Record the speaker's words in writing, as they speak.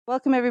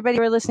Welcome, everybody.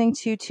 We're listening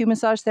to Two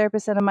Massage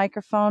Therapists and a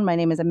Microphone. My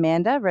name is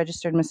Amanda,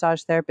 registered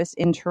massage therapist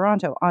in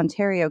Toronto,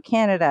 Ontario,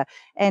 Canada.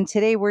 And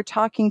today we're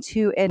talking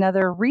to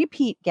another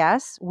repeat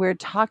guest. We're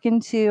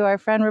talking to our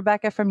friend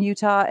Rebecca from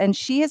Utah, and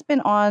she has been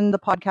on the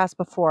podcast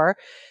before.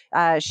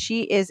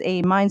 She is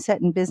a mindset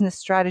and business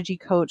strategy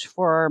coach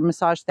for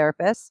massage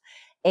therapists,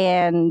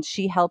 and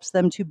she helps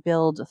them to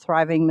build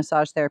thriving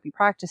massage therapy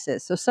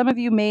practices. So some of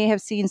you may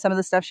have seen some of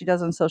the stuff she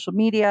does on social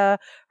media,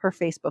 her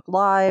Facebook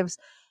Lives.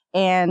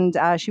 And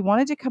she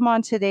wanted to come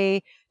on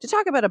today to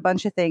talk about a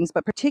bunch of things,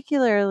 but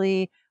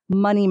particularly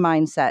money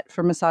mindset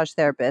for massage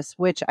therapists,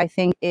 which I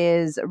think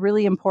is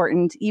really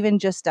important. Even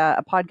just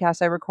a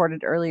podcast I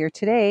recorded earlier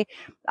today,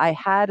 I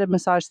had a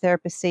massage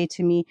therapist say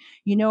to me,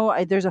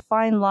 there's a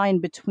fine line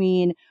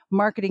between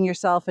marketing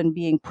yourself and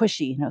being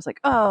pushy. And I was like,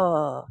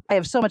 oh, I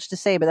have so much to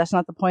say, but that's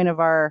not the point of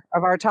our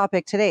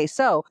topic today.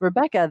 So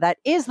Rebecca, that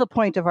is the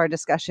point of our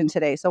discussion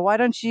today. So why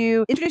don't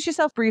you introduce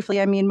yourself briefly?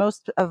 I mean,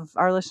 most of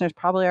our listeners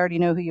probably already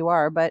know who you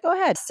are, but go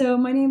ahead. So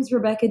my name is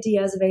Rebecca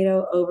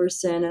Diaz-Avedo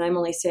Overson, and I'm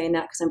only saying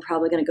that because I'm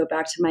probably going to go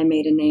back to my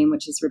maiden name,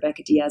 which is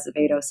Rebecca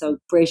Diaz-Avedo. So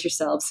brace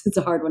yourselves. It's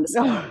a hard one to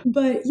spell.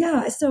 But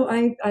yeah, so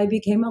I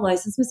became a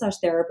licensed massage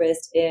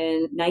therapist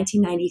in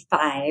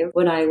 1995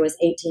 when I was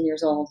 18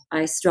 years old.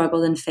 I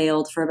struggled and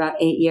failed for about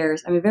 8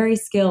 years. I'm very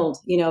skilled,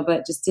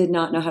 but just did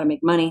not know how to make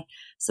money.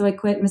 So I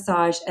quit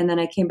massage, and then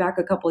I came back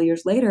a couple of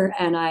years later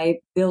and I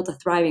built a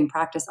thriving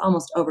practice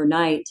almost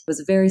overnight. It was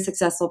a very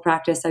successful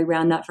practice. I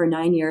ran that for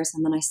 9 years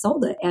and then I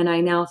sold it. And I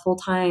now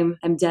full-time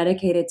am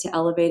dedicated to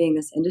elevating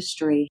this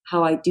industry.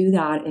 How I do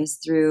that is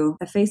through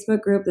a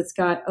Facebook group that's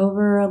got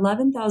over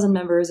 11,000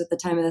 members at the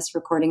time of this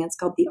recording. It's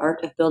called The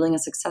Art of Building a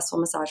Successful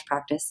Massage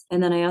Practice.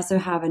 And then I also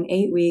have an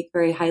 8-week,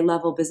 very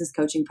high-level business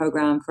coaching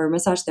program for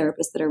massage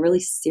therapists that are really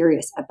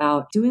serious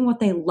about doing what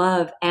they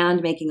love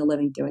and making a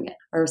living doing it.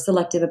 Are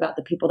selective about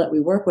the people that we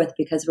work with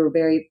because we're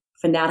very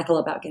fanatical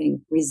about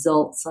getting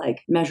results,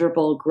 like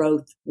measurable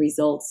growth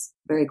results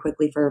very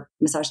quickly for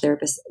massage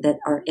therapists that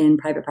are in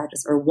private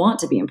practice or want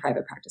to be in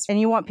private practice. And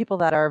you want people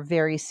that are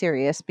very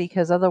serious,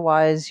 because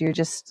otherwise you're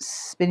just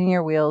spinning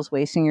your wheels,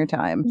 wasting your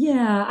time.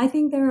 Yeah, I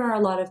think there are a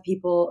lot of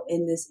people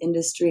in this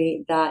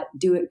industry that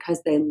do it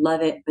because they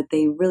love it, but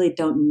they really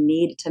don't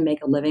need to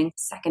make a living,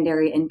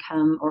 secondary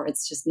income, or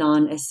it's just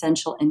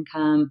non-essential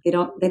income. They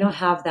don't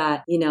have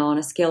that, on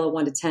a scale of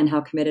 1 to 10,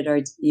 how committed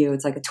are you?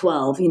 It's like a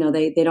 12,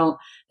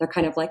 they're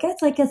kind of like,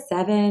 it's like a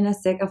 7, a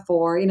 6, a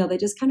 4, they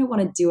just kind of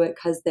want to do it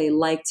because they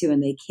like to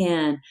and they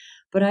can.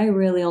 But I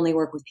really only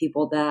work with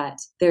people that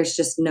there's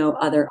just no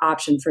other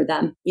option for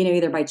them,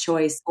 either by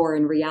choice or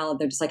in reality.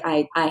 They're just like,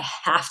 I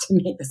have to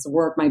make this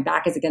work. My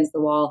back is against the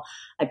wall.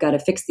 I've got to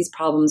fix these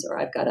problems, or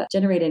I've got to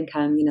generate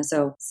income,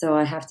 so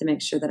I have to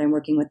make sure that I'm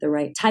working with the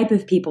right type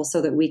of people so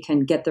that we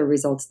can get the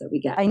results that we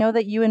get. I know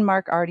that you and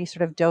Mark already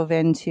sort of dove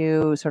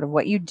into sort of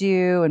what you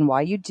do and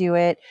why you do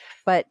it.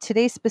 But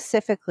today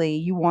specifically,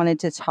 you wanted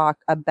to talk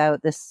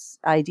about this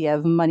idea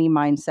of money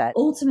mindset.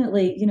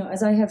 Ultimately,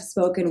 as I have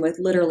spoken with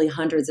literally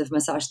hundreds of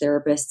massage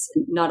therapists,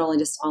 not only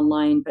just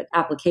online, but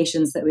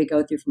applications that we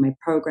go through for my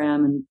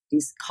program and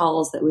these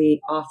calls that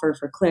we offer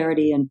for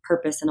clarity and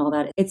purpose and all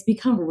that, it's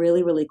become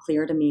really, really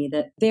clear to me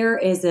that there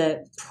is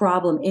a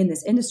problem in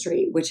this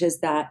industry, which is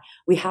that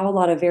we have a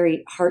lot of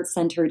very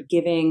heart-centered,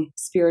 giving,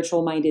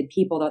 spiritual-minded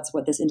people. That's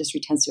what this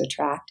industry tends to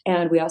attract.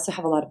 And we also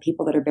have a lot of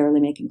people that are barely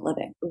making a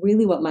living.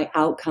 Really what my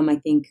outcome, I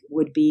think,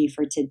 would be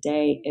for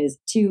today is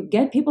to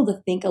get people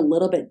to think a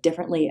little bit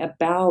differently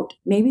about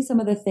maybe some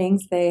of the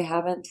things they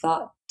haven't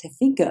thought to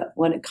think of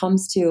when it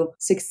comes to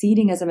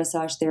succeeding as a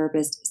massage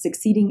therapist.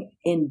 Succeeding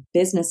in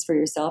business for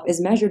yourself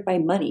is measured by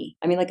money.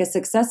 I mean, like a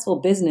successful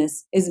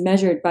business is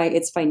measured by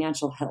its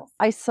financial health.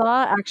 I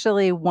saw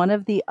actually one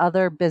of the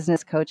other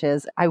business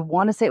coaches, I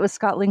want to say it was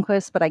Scott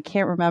Lindquist, but I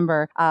can't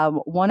remember.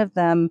 One of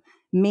them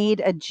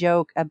made a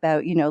joke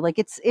about,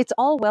 it's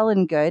all well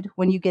and good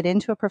when you get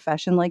into a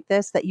profession like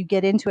this, that you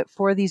get into it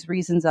for these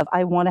reasons of,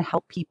 I want to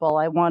help people.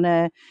 I want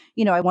to,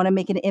 I want to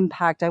make an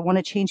impact. I want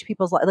to change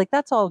people's life. Like,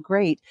 that's all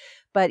great.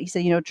 But he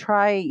said,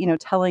 try,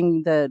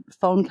 telling the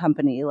phone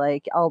company,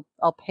 like, I'll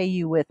pay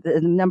you with the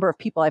number of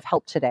people I've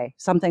helped today,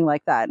 something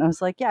like that. And I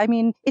was like, yeah, I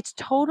mean, it's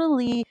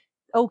totally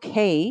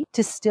okay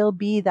to still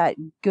be that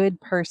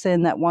good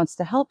person that wants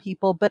to help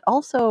people, but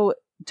also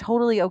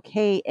totally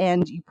okay,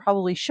 and you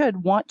probably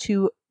should want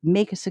to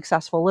make a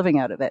successful living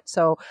out of it.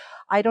 So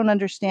I don't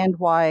understand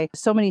why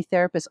so many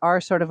therapists are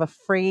sort of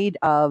afraid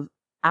of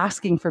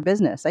asking for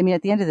business. I mean,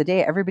 at the end of the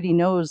day, everybody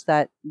knows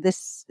that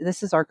this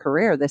is our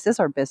career, this is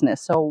our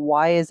business. So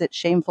why is it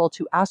shameful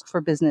to ask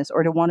for business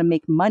or to want to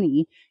make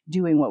money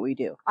doing what we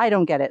do? I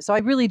don't get it. So I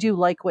really do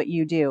like what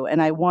you do, and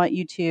I want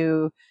you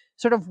to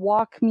sort of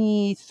walk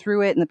me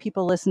through it, and the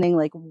people listening,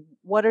 like,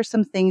 what are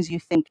some things you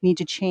think need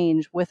to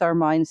change with our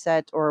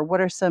mindset, or what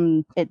are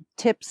some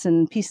tips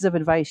and pieces of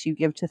advice you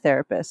give to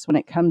therapists when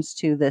it comes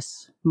to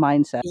this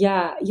mindset?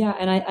 Yeah.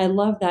 And I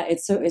love that.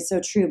 It's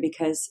so true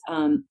because,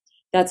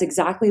 that's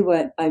exactly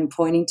what I'm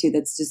pointing to.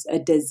 That's just a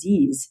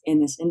disease in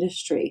this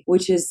industry,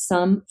 which is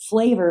some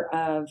flavor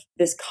of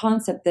this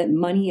concept that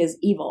money is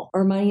evil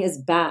or money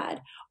is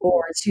bad,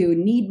 or to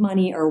need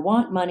money or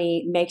want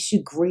money makes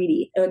you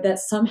greedy, or that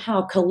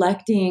somehow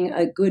collecting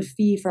a good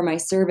fee for my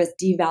service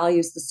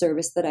devalues the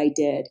service that I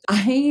did.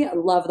 I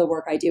love the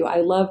work I do.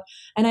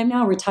 And I'm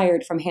now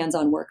retired from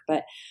hands-on work,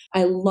 but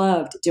I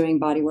loved doing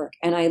body work,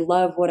 and I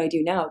love what I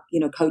do now,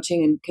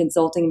 coaching and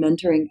consulting,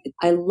 mentoring.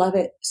 I love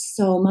it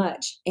so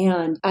much.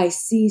 And I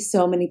see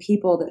so many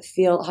people that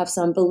have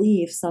some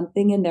belief,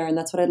 something in there. And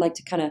that's what I'd like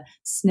to kind of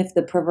sniff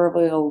the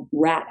proverbial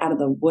rat out of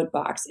the wood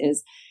box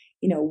is,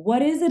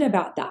 what is it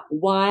about that?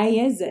 Why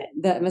is it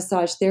that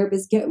massage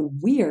therapists get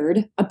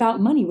weird about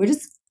money? We're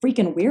just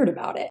freaking weird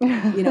about it.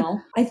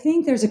 I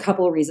think there's a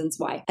couple of reasons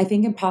why. I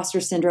think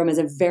imposter syndrome is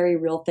a very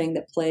real thing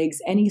that plagues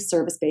any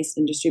service-based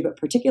industry, but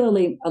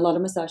particularly a lot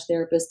of massage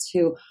therapists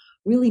who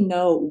really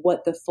know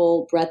what the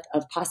full breadth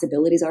of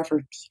possibilities are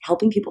for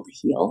helping people to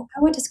heal.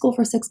 I went to school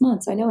for 6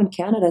 months. I know in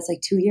Canada it's like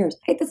 2 years.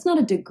 Hey, that's not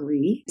a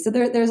degree. So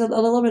there's a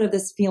little bit of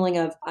this feeling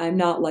of I'm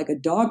not like a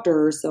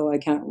doctor, so I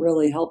can't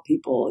really help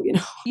people,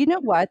 You know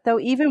what, though,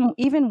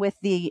 even with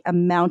the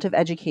amount of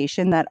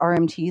education that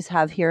RMTs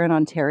have here in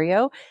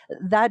Ontario,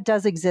 that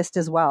does exist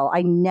as well.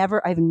 I've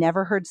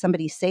never heard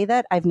somebody say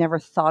that. I've never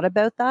thought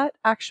about that.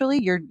 Actually,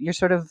 you're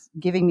sort of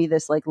giving me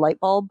this like light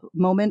bulb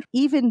moment.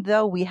 Even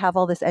though we have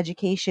all this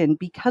education,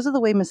 because of the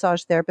way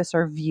massage therapists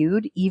are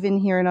viewed, even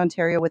here in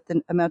Ontario with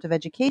the amount of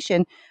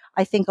education,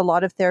 I think a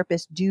lot of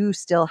therapists do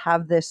still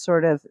have this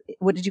sort of,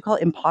 what did you call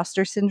it,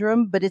 imposter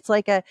syndrome? But it's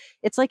like an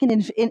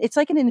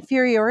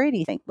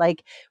inferiority thing.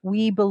 Like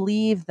we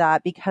believe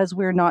that because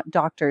we're not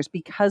doctors,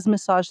 because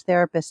massage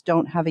therapists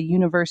don't have a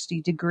university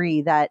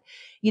degree, that,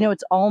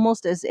 it's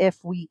almost as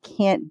if we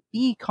can't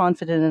be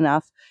confident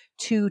enough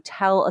to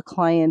tell a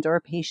client or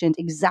a patient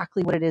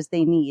exactly what it is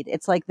they need.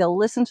 It's like they'll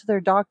listen to their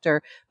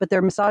doctor, but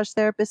their massage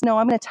therapist, no,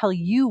 I'm going to tell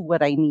you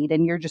what I need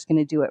and you're just going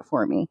to do it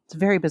for me. It's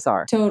very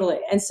bizarre. Totally.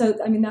 And so,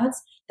 I mean,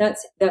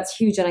 that's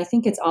huge. And I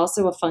think it's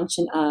also a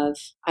function of,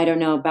 I don't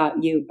know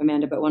about you,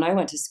 Amanda, but when I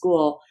went to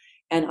school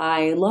and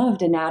I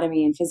loved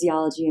anatomy and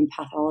physiology and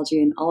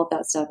pathology and all of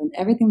that stuff, and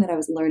everything that I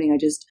was learning, I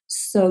just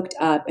soaked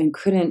up and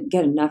couldn't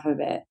get enough of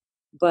it.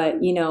 But,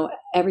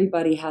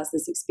 everybody has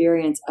this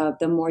experience of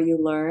the more you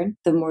learn,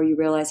 the more you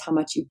realize how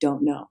much you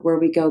don't know, where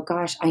we go,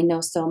 gosh, I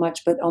know so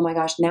much, but oh my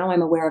gosh, now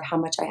I'm aware of how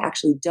much I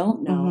actually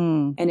don't know.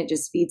 Mm-hmm. And it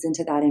just feeds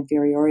into that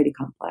inferiority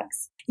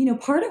complex.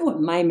 Part of what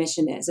my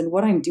mission is and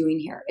what I'm doing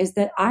here is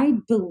that I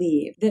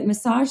believe that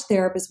massage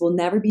therapists will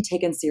never be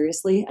taken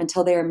seriously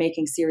until they are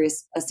making a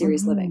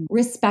serious living.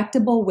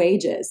 Respectable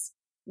wages.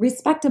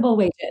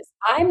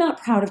 I'm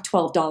not proud of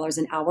 $12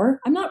 an hour.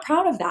 I'm not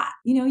proud of that.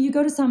 You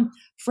go to some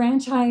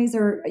franchise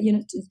or,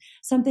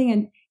 something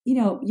and,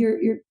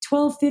 you're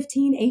 12,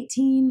 15,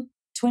 18,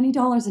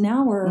 $20 an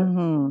hour.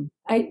 Mm-hmm.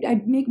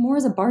 I'd make more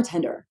as a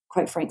bartender,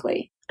 quite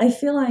frankly. I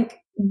feel like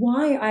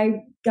why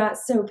I got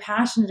so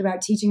passionate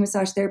about teaching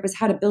massage therapists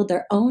how to build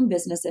their own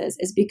businesses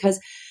is because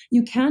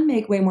you can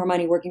make way more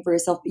money working for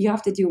yourself, but you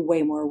have to do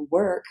way more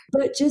work.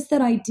 But just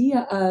that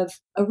idea of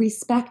a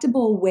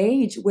respectable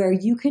wage where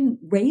you can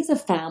raise a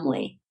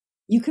family,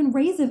 you can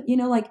raise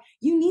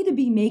you need to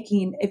be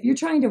making, if you're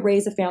trying to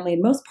raise a family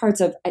in most parts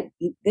of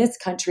this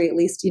country, at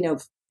least,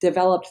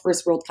 developed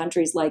first world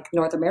countries like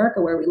North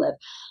America where we live,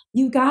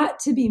 you got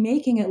to be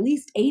making at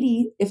least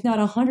 $80,000, if not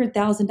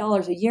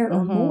 $100,000 a year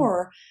or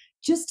more,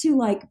 just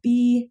to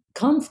be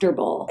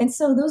comfortable. And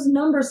so those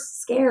numbers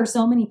scare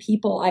so many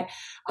people.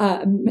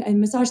 And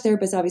massage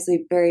therapists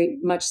obviously very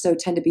much so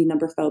tend to be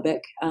number phobic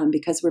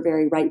because we're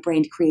very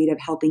right-brained, creative,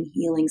 helping,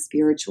 healing,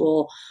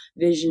 spiritual,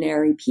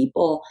 visionary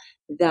people,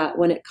 that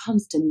when it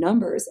comes to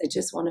numbers, a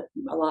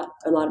lot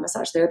of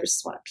massage therapists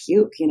just want to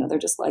puke. They're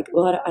just like,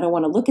 well, I don't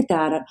want to look at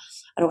that. I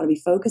don't want to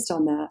be focused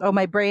on that. Oh,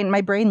 my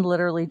brain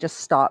literally just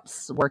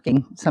stops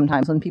working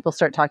sometimes when people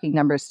start talking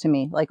numbers to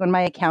me. Like when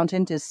my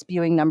accountant is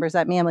spewing numbers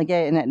at me, I'm like,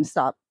 yeah, and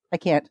stop.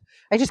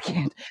 I just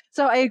can't.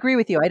 So I agree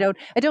with you. I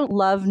don't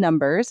love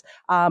numbers,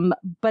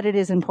 but it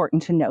is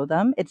important to know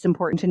them. It's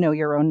important to know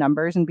your own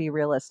numbers and be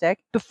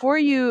realistic. Before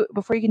you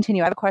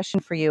continue, I have a question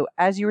for you.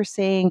 As you were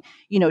saying,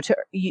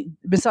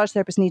 massage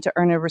therapists need to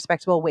earn a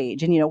respectable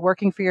wage, and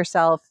working for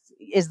yourself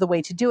is the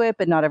way to do it,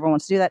 but not everyone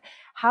wants to do that.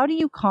 How do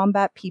you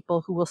combat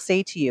people who will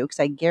say to you, because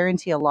I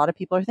guarantee a lot of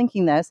people are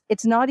thinking this,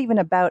 it's not even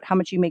about how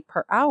much you make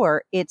per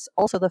hour. It's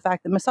also the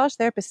fact that massage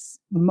therapists,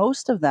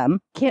 most of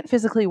them, can't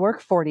physically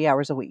work 40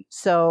 hours a week.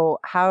 So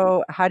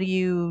how do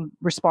you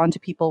respond to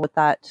people with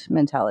that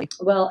mentality?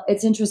 Well,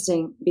 it's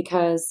interesting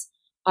because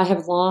I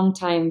have long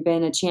time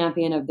been a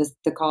champion of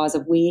the cause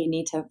of we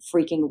need to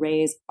freaking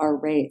raise our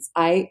rates.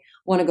 I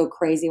want to go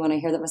crazy when I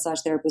hear that massage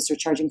therapists are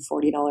charging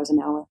 $40 an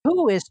hour.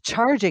 Who is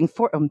charging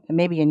for,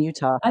 maybe in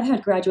Utah? I've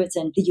had graduates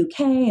in the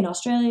UK, in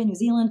Australia, New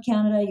Zealand,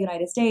 Canada,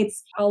 United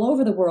States, all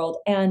over the world.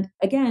 And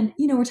again,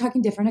 we're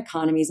talking different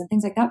economies and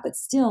things like that, but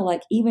still,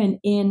 even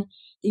in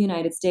the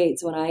United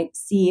States, when I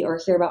see or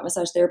hear about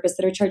massage therapists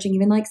that are charging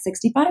even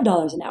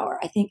 $65 an hour,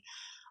 I think,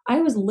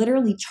 I was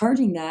literally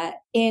charging that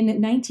in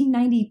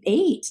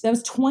 1998. That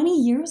was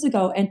 20 years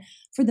ago. And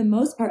for the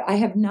most part, I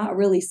have not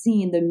really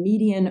seen the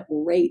median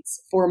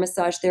rates for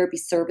massage therapy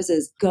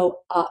services go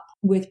up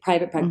with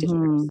private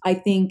practitioners. Mm-hmm. I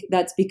think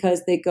that's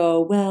because they go,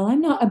 well,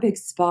 I'm not a big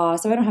spa,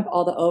 so I don't have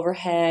all the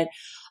overhead.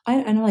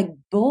 And I'm like,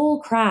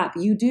 bull crap,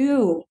 you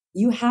do.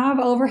 You have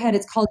overhead.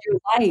 It's called your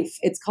life.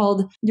 It's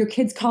called your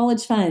kid's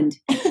college fund,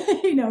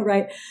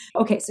 right?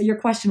 Okay. So your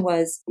question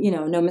was,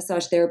 no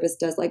massage therapist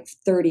does like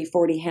 30,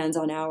 40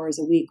 hands-on hours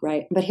a week,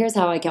 right? But here's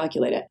how I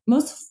calculate it.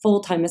 Most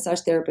full-time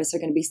massage therapists are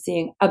going to be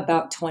seeing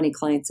about 20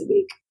 clients a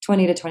week,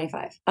 20 to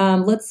 25.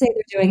 Let's say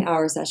they're doing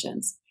hour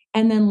sessions.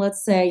 And then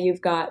let's say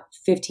you've got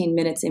 15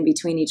 minutes in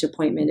between each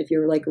appointment if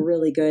you're like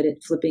really good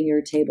at flipping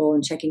your table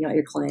and checking out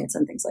your clients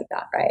and things like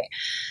that, right?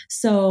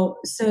 So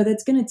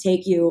that's going to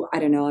take you, I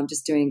don't know, I'm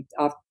just doing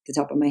off the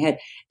top of my head,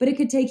 but it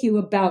could take you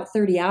about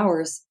 30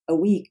 hours a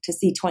week to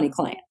see 20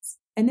 clients.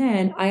 And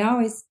then I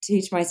always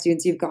teach my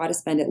students, you've got to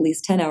spend at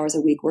least 10 hours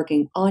a week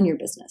working on your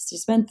business. You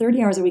spend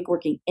 30 hours a week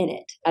working in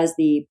it as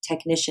the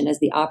technician, as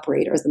the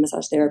operator, as the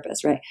massage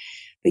therapist, right?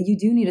 But you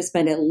do need to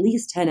spend at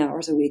least 10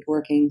 hours a week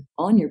working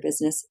on your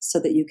business so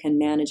that you can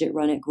manage it,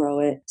 run it, grow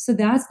it. So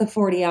that's the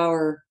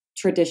 40-hour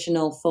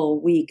traditional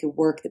full week of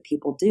work that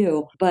people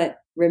do. But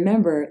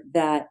remember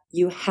that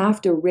you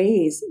have to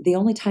raise, the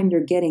only time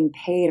you're getting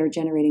paid or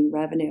generating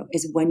revenue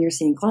is when you're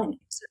seeing clients.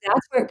 So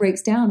that's where it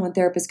breaks down when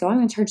therapists go, I'm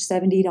going to charge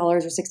 $70 or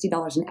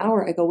 $60 an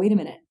hour. I go, wait a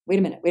minute.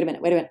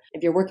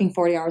 If you're working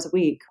 40 hours a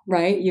week,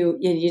 right? You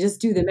just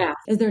do the math.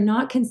 Is they're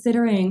not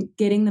considering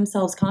getting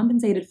themselves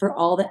compensated for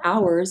all the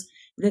hours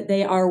that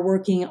they are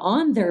working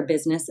on their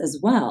business as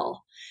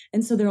well.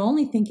 And so they're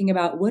only thinking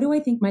about, what do I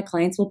think my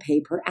clients will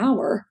pay per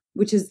hour,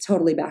 which is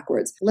totally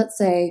backwards. Let's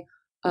say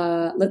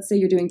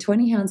you're doing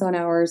 20 hands-on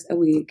hours a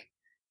week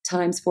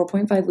times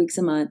 4.5 weeks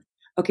a month.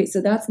 Okay,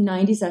 so that's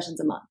 90 sessions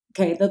a month.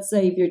 Okay, let's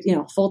say if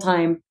you're,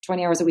 full-time,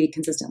 20 hours a week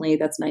consistently,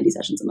 that's 90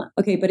 sessions a month.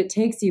 Okay, but it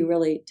takes you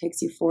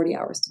 40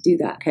 hours to do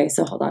that. Okay,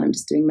 so hold on, I'm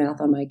just doing math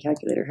on my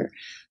calculator here.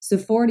 So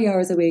 40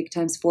 hours a week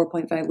times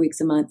 4.5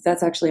 weeks a month,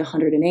 that's actually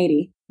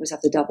 180. We just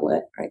have to double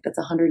it, right? That's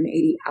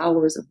 180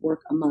 hours of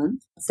work a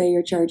month. Say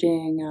you're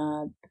charging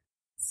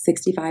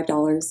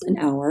 $65 an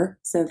hour.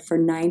 So for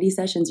 90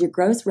 sessions, your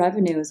gross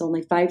revenue is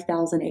only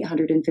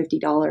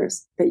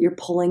 $5,850 that you're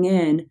pulling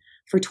in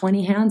for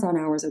 20 hands-on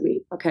hours a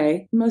week.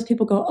 Okay. Most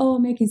people go, oh,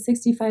 I'm making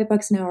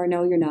 $65 an hour.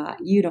 No, you're not.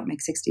 You don't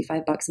make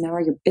 $65 an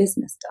hour. Your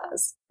business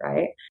does,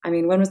 right? I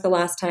mean, when was the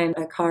last time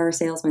a car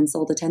salesman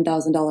sold a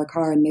 $10,000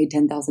 car and made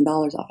 $10,000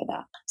 off of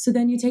that? So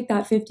then you take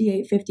that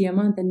 $58.50 a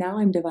month, and now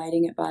I'm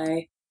dividing it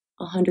by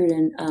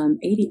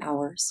 180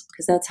 hours,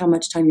 because that's how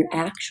much time you're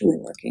actually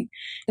working.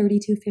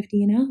 $32.50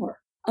 an hour,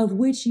 of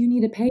which you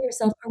need to pay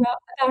yourself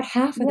about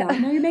half of that.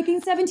 Now you're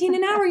making $17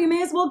 an hour. You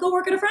may as well go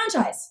work at a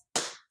franchise.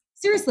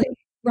 Seriously,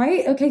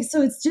 right? Okay,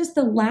 so it's just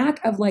the lack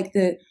of like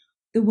the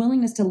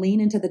willingness to lean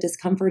into the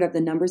discomfort of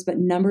the numbers, but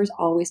numbers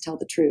always tell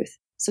the truth.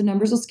 So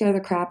numbers will scare the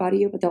crap out of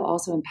you, but they'll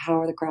also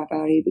empower the crap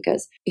out of you,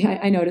 because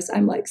I notice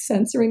I'm like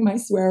censoring my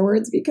swear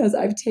words because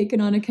I've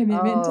taken on a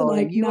commitment to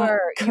like not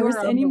curse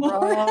anymore.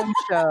 The wrong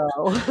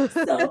show.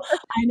 So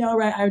I know,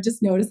 right? I've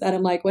just noticed that.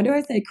 I'm like, when do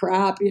I say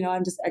crap?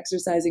 I'm just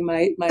exercising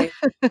my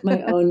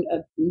own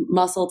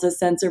muscle to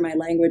censor my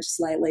language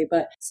slightly,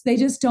 but they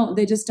just don't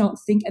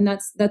think. And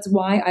that's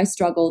why I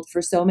struggled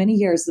for so many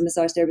years as a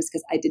massage therapist,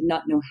 because I did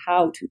not know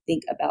how to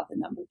think about the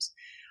numbers.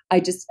 I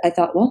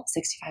thought, well,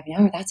 $65 an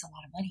hour, that's a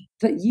lot of money.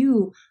 But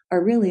you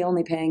are really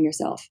only paying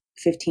yourself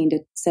 15 to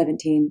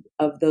 17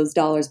 of those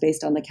dollars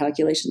based on the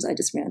calculations I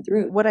just ran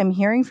through. What I'm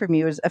hearing from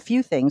you is a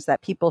few things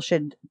that people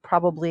should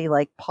probably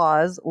like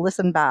pause,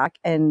 listen back,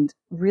 and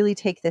really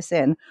take this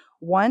in.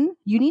 One,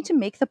 you need to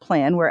make the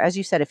plan where, as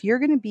you said, if you're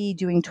going to be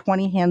doing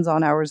 20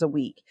 hands-on hours a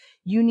week,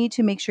 you need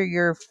to make sure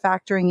you're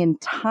factoring in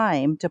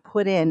time to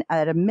put in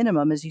at a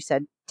minimum, as you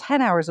said,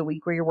 10 hours a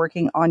week where you're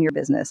working on your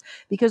business,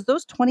 because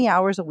those 20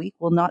 hours a week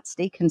will not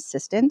stay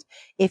consistent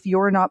if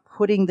you're not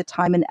putting the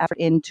time and effort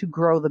in to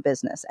grow the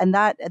business. And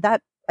that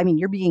I mean,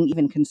 you're being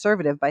even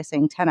conservative by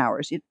saying 10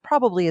 hours. It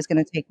probably is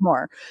going to take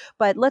more,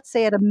 but let's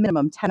say at a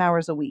minimum 10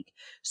 hours a week.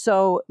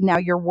 So now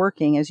you're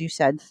working, as you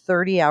said,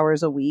 30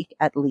 hours a week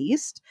at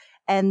least.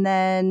 And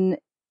then,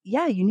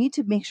 yeah, you need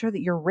to make sure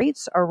that your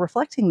rates are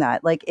reflecting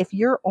that. Like if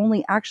you're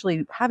only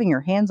actually having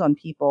your hands on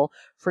people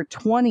for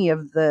 20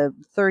 of the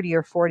 30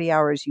 or 40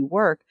 hours you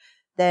work,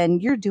 then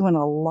you're doing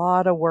a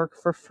lot of work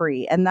for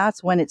free. And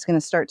that's when it's going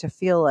to start to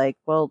feel like,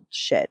 well,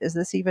 shit, is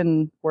this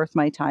even worth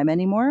my time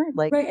anymore?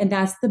 Like, right. And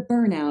that's the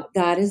burnout.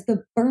 That is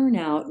the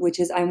burnout, which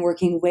is I'm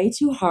working way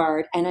too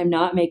hard and I'm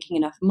not making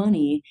enough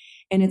money.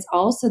 And it's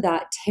also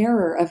that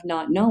terror of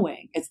not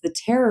knowing. It's the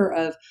terror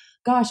of,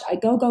 gosh, I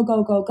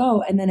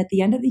go. And then at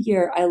the end of the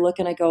year, I look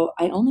and I go,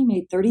 I only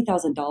made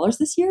 $30,000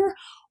 this year.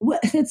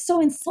 What? It's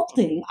so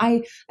insulting.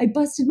 I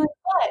busted my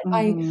butt.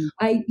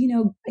 I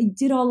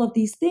did all of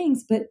these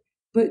things, but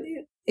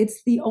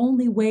it's the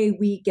only way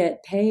we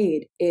get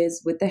paid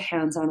is with the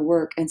hands-on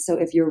work. And so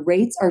if your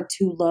rates are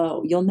too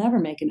low, you'll never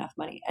make enough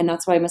money. And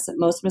that's why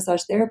most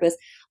massage therapists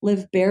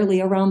live barely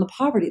around the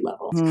poverty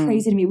level. It's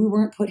crazy to me. We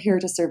weren't put here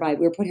to survive.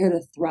 We were put here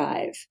to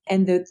thrive.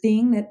 And the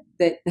thing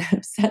that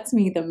upsets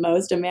me the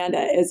most,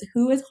 Amanda, is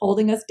who is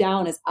holding us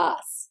down is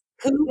us.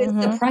 Who is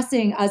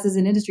suppressing us as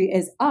an industry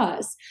is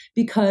us,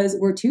 because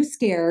we're too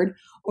scared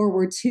or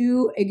we're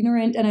too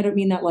ignorant. And I don't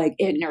mean that like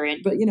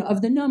ignorant, but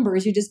of the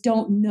numbers, you just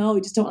don't know,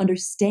 you just don't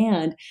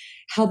understand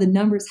how the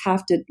numbers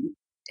have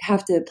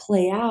to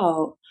play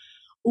out.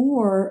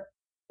 Or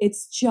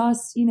it's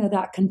just,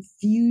 that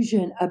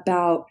confusion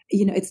about,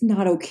 it's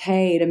not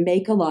okay to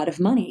make a lot of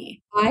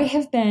money. I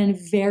have been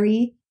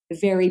very,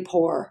 very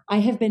poor. I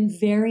have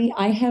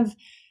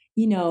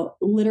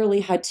literally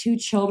had 2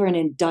 children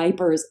in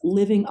diapers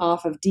living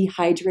off of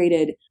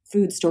dehydrated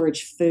food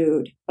storage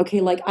food. Okay.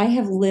 Like I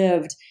have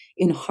lived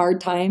in hard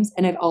times,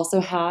 and I've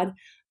also had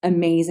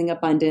amazing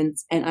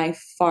abundance. And I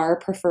far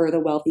prefer the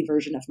wealthy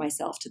version of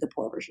myself to the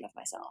poor version of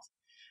myself.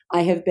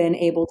 I have been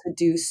able to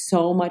do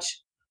so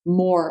much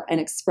more and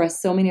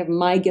express so many of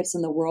my gifts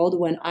in the world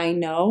when I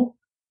know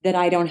that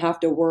I don't have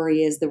to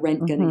worry, is the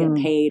rent going to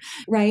get paid?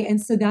 Right.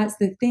 And so that's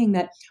the thing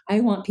that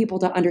I want people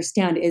to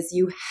understand is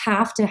you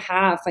have to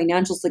have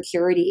financial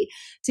security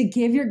to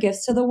give your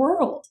gifts to the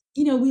world.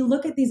 We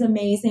look at these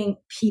amazing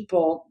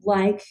people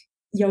like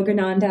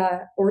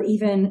Yogananda, or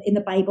even in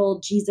the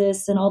Bible,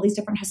 Jesus, and all these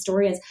different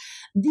historians.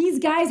 These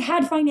guys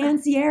had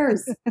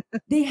financiers.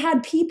 They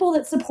had people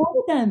that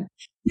supported them.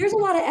 There's a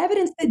lot of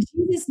evidence that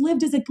Jesus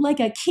lived as like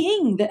a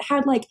king that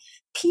had like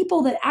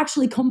people that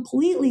actually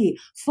completely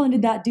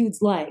funded that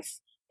dude's life.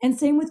 And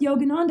same with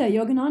Yogananda.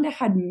 Yogananda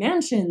had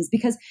mansions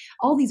because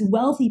all these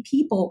wealthy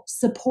people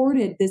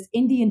supported this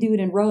Indian dude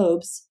in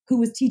robes who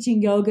was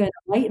teaching yoga and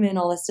enlightenment and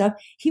all this stuff.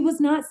 He was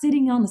not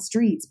sitting on the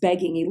streets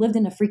begging. He lived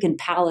in a freaking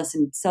palace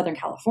in Southern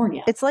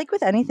California. It's like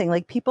with anything,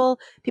 like people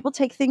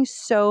take things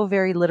so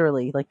very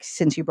literally, like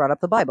since you brought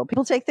up the Bible,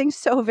 people take things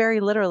so very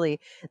literally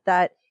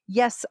that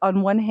yes,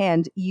 on one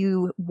hand,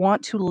 you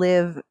want to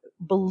live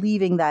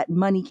believing that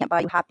money can't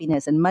buy you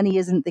happiness and money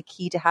isn't the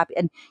key to happy.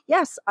 And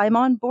yes, I'm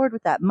on board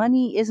with that.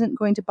 Money isn't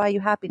going to buy you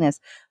happiness,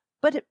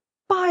 but it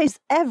buys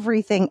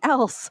everything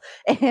else.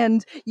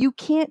 And you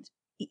can't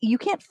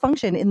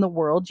function in the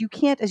world. You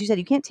can't, as you said,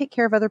 you can't take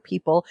care of other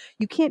people.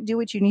 You can't do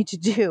what you need to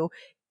do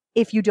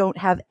if you don't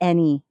have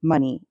any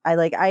money.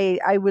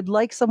 I would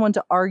like someone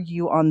to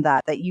argue on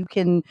that you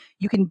can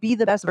be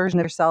the best version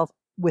of yourself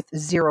with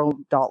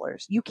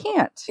 $0. You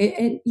can't.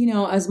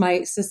 As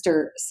my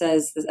sister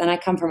says, and I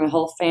come from a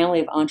whole family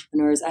of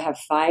entrepreneurs. I have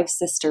 5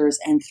 sisters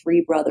and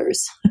 3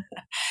 brothers.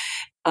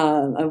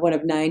 I'm one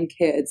of 9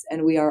 kids,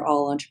 and we are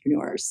all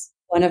entrepreneurs.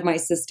 One of my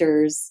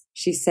sisters,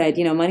 she said,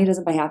 money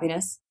doesn't buy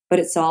happiness, but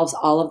it solves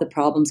all of the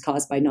problems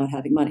caused by not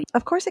having money.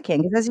 Of course it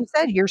can. Because as you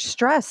said, you're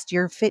stressed.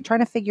 You're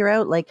trying to figure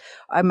out, like,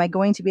 am I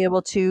going to be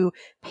able to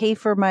pay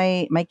for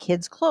my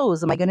kids'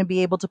 clothes? Am I going to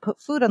be able to put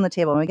food on the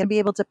table? Am I going to be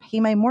able to pay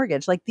my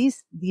mortgage? Like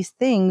these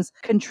things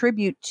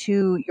contribute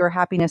to your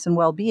happiness and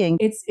well-being.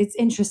 It's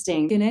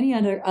interesting. In any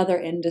other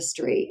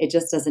industry, it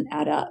just doesn't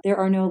add up. There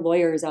are no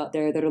lawyers out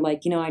there that are like,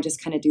 I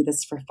just kind of do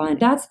this for fun.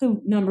 That's the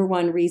number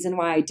one reason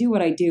why I do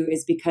what I do,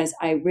 is because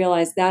I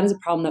realize that is a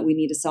problem that we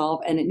need to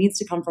solve, and it needs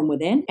to come from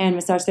within. And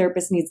massage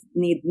therapists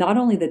need not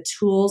only the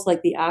tools,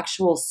 like the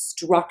actual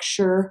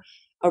structure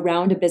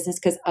around a business,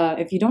 because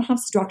if you don't have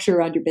structure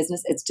around your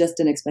business, it's just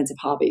an expensive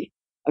hobby.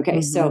 Okay,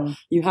 so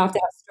you have to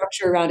have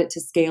structure around it to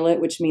scale it,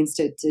 which means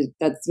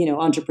that's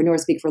entrepreneur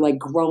speak for like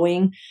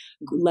growing,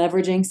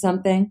 leveraging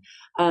something.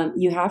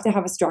 You have to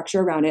have a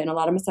structure around it, and a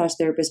lot of massage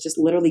therapists just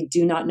literally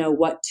do not know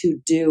what to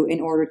do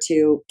in order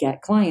to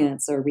get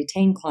clients or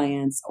retain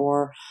clients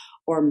or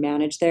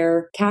manage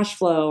their cash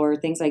flow or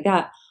things like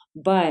that.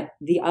 But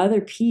the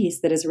other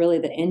piece that is really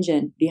the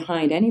engine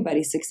behind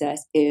anybody's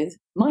success is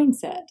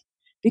mindset.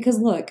 Because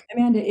look,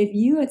 Amanda, if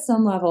you at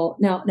some level,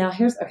 now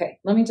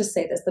let me just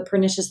say this. The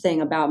pernicious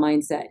thing about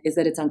mindset is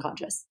that it's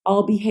unconscious.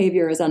 All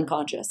behavior is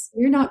unconscious.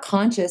 You're not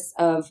conscious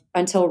of,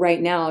 until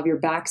right now, of your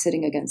back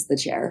sitting against the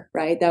chair,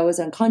 right? That was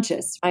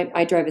unconscious.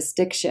 I drive a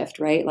stick shift,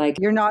 right? Like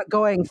you're not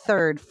going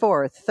 3rd,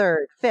 4th,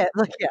 3rd, 5th.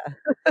 Like,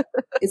 yeah.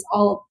 It's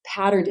all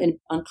patterned and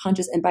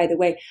unconscious. And by the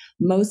way,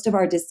 most of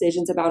our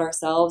decisions about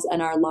ourselves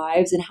and our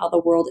lives and how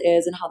the world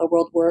is and how the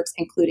world works,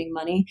 including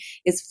money,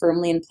 is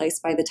firmly in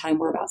place by the time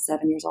we're about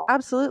 7 years old.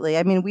 Absolutely.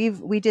 I mean,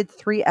 we did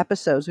 3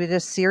 episodes. We did a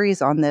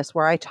series on this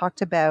where I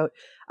talked about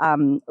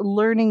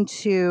learning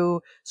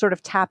to sort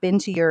of tap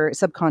into your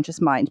subconscious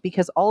mind,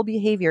 because all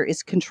behavior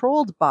is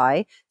controlled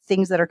by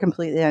things that are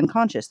completely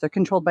unconscious. They're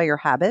controlled by your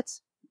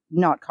habits,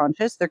 not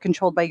conscious. They're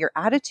controlled by your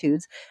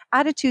attitudes.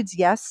 Attitudes,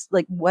 yes,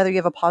 like whether you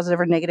have a positive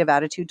or negative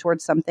attitude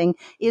towards something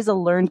is a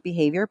learned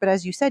behavior. But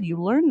as you said,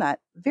 you learn that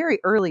very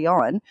early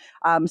on.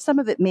 Some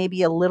of it may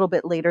be a little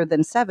bit later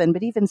than 7,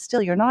 but even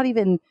still, you're not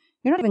even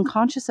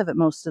conscious of it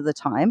most of the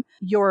time.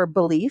 Your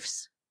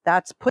beliefs,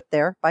 That's put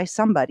there by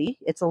somebody.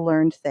 It's a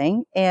learned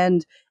thing.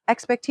 And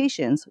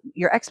expectations,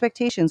 your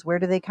expectations, where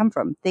do they come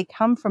from? They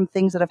come from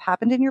things that have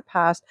happened in your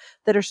past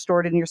that are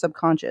stored in your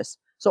subconscious.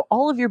 So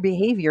all of your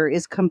behavior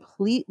is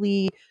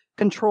completely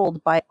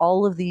controlled by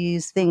all of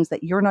these things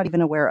that you're not even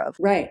aware of.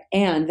 Right.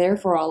 And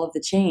therefore, all of the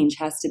change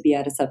has to be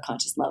at a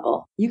subconscious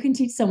level. You can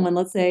teach someone,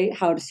 let's say,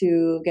 how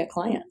to get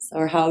clients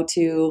or how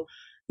to,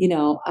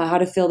 how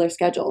to fill their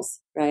schedules,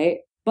 right?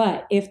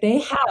 But if they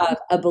have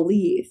a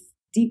belief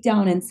deep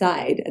down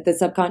inside at the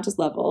subconscious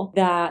level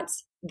that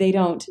they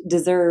don't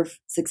deserve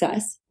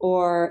success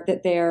or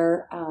that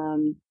they're,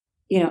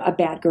 a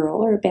bad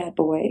girl or a bad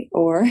boy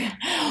or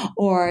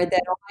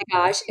that, oh my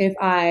gosh, if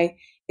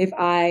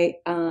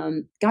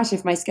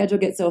my schedule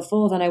gets so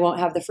full, then I won't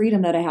have the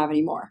freedom that I have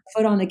anymore.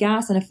 Foot on the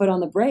gas and a foot on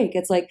the brake.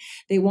 It's like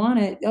they want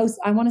to,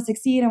 I want to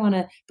succeed. I want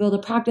to build a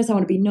practice. I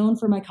want to be known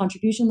for my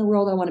contribution in the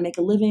world. I want to make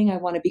a living. I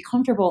want to be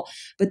comfortable.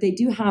 But they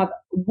do have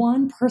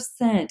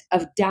 1%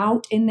 of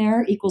doubt in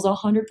there equals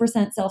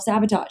 100%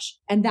 self-sabotage.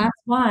 And that's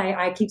why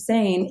I keep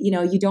saying,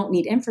 you don't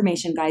need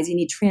information, guys. You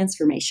need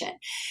transformation.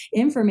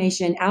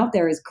 Information out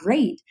there is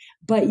great,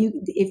 but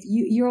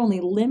you're only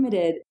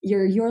limited,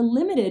 you're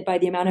limited by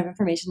the amount of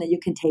information that you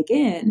can take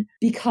in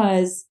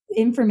because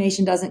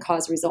information doesn't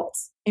cause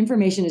results.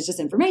 Information is just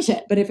information.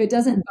 But if it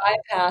doesn't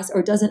bypass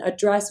or doesn't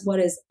address what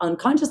is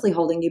unconsciously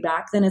holding you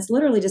back, then it's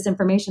literally just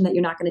information that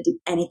you're not going to do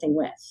anything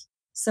with.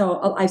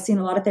 So I've seen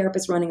a lot of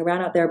therapists running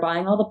around out there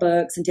buying all the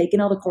books and taking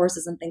all the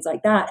courses and things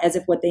like that as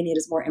if what they need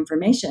is more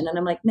information. And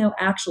I'm like, no,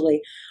 actually,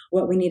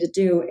 what we need to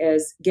do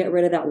is get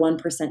rid of that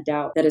 1%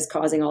 doubt that is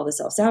causing all the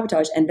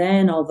self-sabotage. And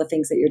then all the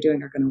things that you're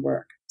doing are going to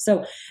work.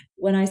 So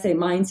when I say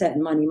mindset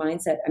and money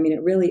mindset, I mean,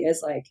 it really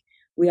is like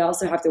we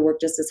also have to work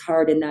just as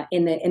hard in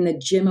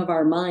the gym of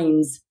our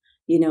minds,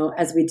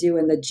 as we do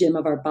in the gym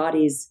of our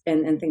bodies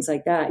and things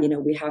like that.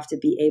 We have to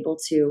be able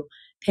to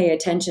pay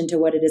attention to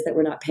what it is that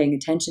we're not paying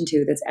attention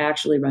to that's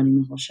actually running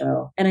the whole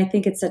show. And I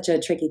think it's such a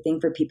tricky thing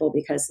for people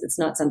because it's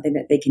not something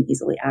that they can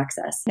easily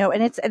access. No,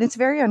 and it's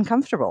very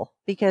uncomfortable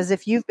because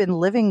if you've been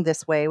living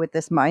this way with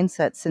this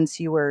mindset since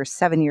you were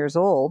 7 years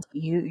old,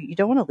 you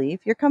don't want to leave.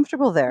 You're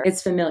comfortable there.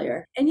 It's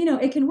familiar. And,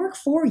 it can work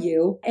for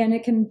you and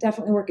it can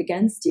definitely work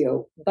against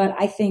you. But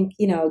I think,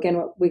 again,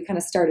 what we kind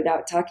of started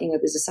out talking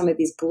with is just some of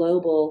these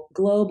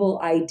global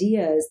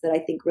ideas that I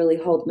think really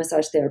hold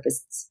massage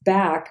therapists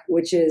back,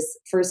 which is,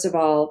 first of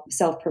all,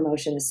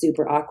 self-promotion is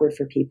super awkward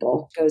for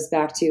people. It goes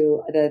back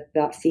to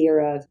that fear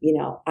of,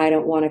 I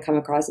don't want to come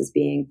across as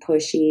being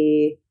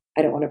pushy.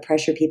 I don't want to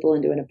pressure people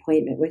into an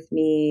appointment with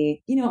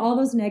me. All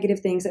those negative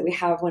things that we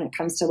have when it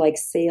comes to like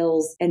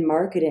sales and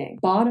marketing.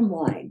 Bottom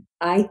line,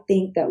 I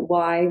think that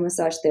why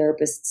massage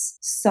therapists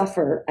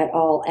suffer at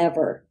all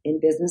ever in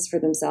business for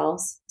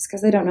themselves is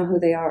because they don't know who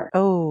they are.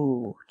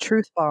 Oh,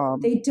 truth bomb.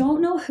 They don't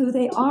know who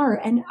they are.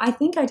 And I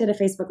think I did a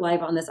Facebook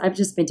Live on this. I've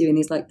just been doing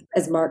these, like,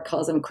 as Mark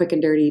calls them, quick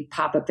and dirty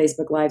pop-up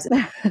Facebook Lives.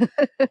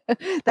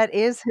 That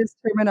is his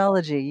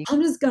terminology.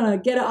 I'm just going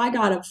to I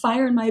got a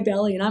fire in my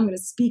belly and I'm going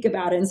to speak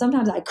about it. And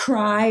sometimes I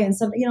cry and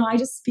I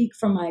just speak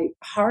from my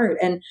heart.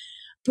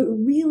 But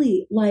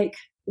really, like,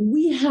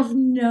 we have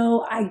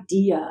no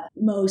idea,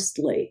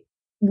 mostly,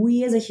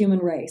 we as a human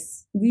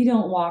race, we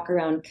don't walk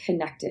around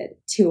connected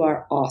to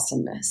our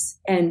awesomeness.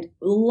 And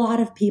a lot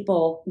of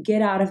people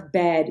get out of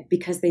bed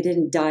because they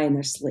didn't die in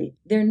their sleep.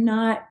 They're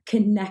not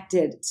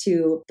connected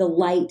to the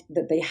light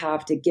that they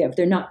have to give.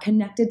 They're not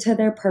connected to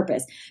their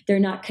purpose. They're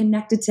not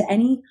connected to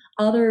any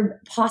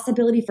other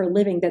possibility for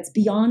living that's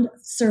beyond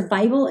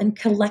survival and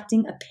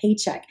collecting a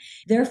paycheck.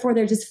 Therefore,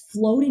 they're just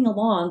floating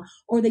along,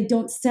 or they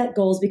don't set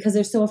goals because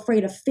they're so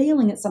afraid of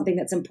failing at something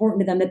that's important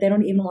to them that they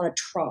don't even want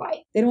to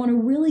try. They don't want to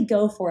really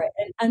go for it.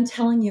 And I'm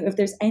telling you, if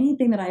there's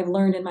anything that I've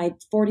learned in my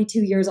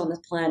 42 years on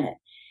this planet,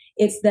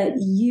 it's that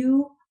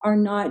you are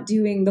not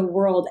doing the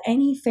world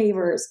any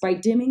favors by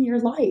dimming your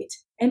light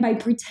and by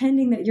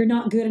pretending that you're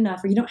not good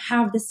enough or you don't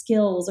have the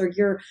skills or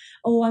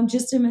I'm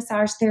just a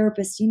massage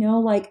therapist.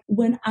 Like,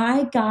 when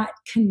I got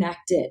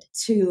connected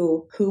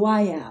to who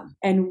I am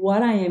and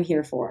what I am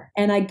here for,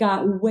 and I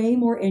got way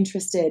more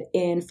interested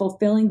in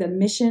fulfilling the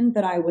mission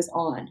that I was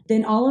on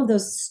than all of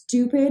those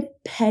stupid,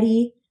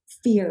 petty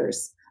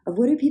fears of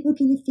what are people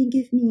going to think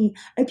of me?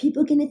 Are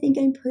people going to think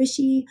I'm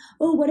pushy?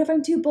 Oh, what if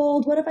I'm too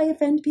bold? What if I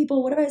offend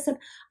people? What if I said?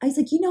 I was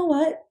like, you know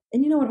what?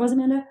 And you know what it was,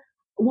 Amanda?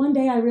 One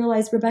day I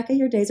realized, Rebecca,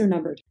 your days are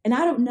numbered. And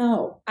I don't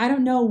know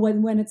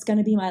when it's going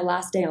to be my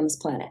last day on this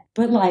planet.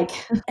 But like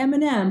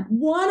Eminem,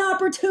 one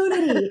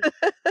opportunity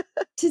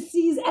to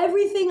seize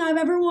everything I've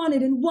ever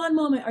wanted in one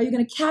moment. Are you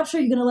going to capture it?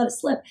 Are you going to let it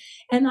slip?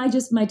 And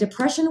my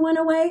depression went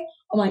away.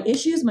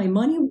 My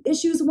money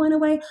issues went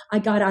away. I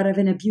got out of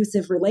an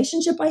abusive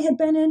relationship I had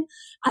been in.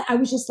 I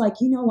was just like,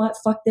 you know what?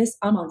 Fuck this.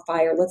 I'm on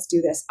fire. Let's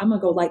do this. I'm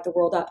going to go light the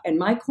world up. And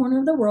my corner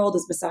of the world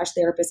is massage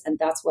therapist. And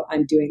that's what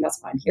I'm doing.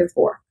 That's what I'm here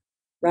for.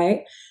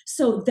 Right?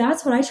 So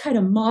that's what I try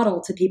to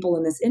model to people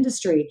in this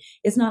industry.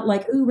 It's not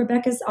like, ooh,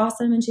 Rebecca's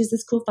awesome and she's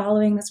this cool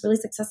following, this really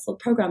successful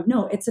program.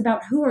 No, it's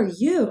about who are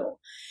you?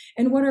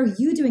 And what are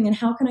you doing? And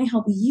how can I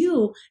help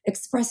you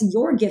express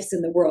your gifts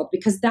in the world?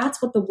 Because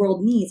that's what the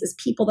world needs, is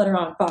people that are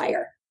on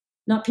fire,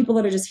 not people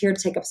that are just here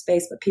to take up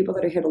space, but people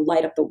that are here to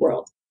light up the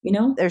world, you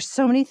know? There's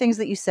so many things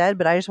that you said,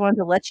 but I just wanted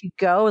to let you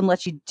go and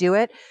let you do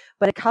it.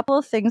 But a couple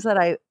of things that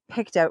I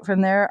picked out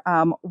from there,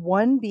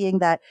 one being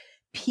that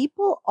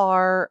people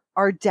are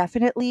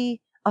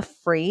definitely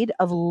afraid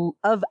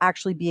of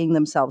actually being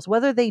themselves,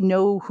 whether they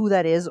know who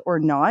that is or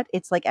not.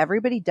 It's like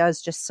everybody does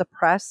just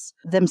suppress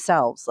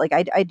themselves. Like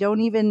I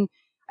don't even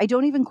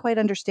quite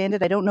understand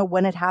it. I don't know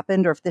when it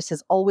happened or if this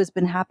has always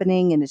been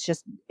happening and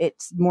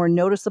it's more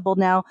noticeable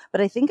now. But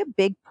I think a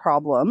big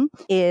problem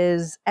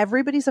is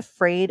everybody's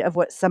afraid of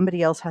what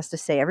somebody else has to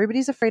say.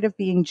 Everybody's afraid of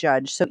being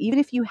judged. So even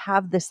if you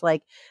have this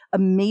like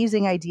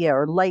amazing idea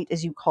or light,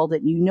 as you called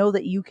it, and you know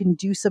that you can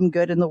do some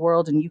good in the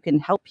world and you can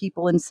help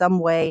people in some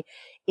way,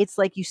 it's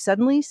like you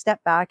suddenly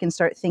step back and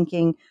start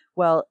thinking,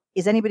 well,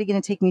 is anybody going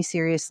to take me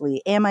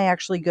seriously? Am I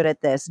actually good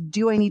at this?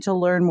 Do I need to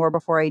learn more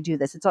before I do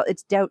this?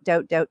 It's doubt,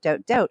 doubt, doubt,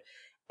 doubt, doubt.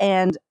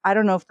 And I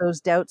don't know if those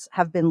doubts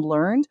have been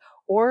learned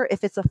or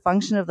if it's a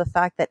function of the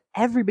fact that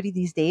everybody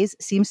these days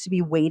seems to be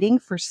waiting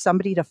for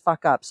somebody to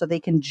fuck up so they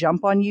can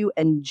jump on you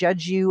and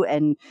judge you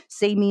and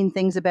say mean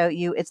things about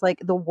you. It's like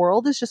the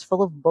world is just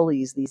full of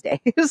bullies these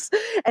days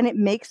and it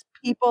makes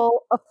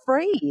people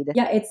afraid.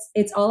 Yeah,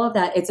 it's all of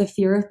that. It's a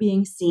fear of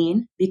being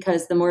seen,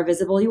 because the more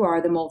visible you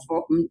are, the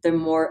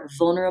more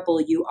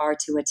vulnerable you are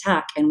to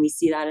attack. And we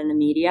see that in the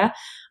media.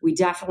 We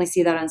definitely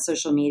see that on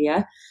social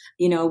media.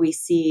 You know, we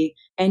see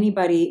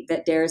anybody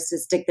that dares to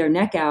stick their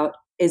neck out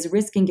is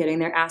risking getting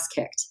their ass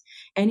kicked.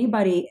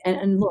 Anybody,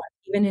 and look,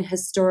 even in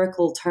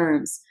historical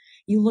terms,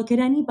 you look at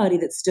anybody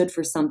that stood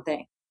for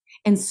something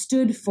and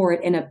stood for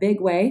it in a big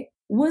way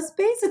was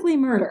basically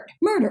murdered.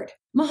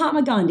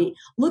 Mahatma Gandhi.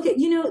 Look at,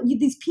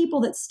 these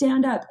people that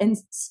stand up and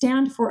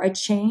stand for a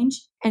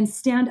change and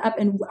stand up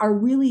and are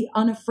really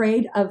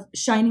unafraid of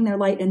shining their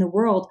light in the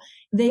world.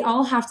 They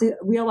all have to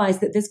realize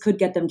that this could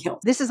get them killed.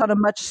 This is on a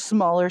much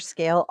smaller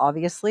scale,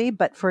 obviously.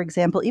 But for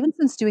example, even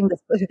since doing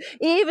this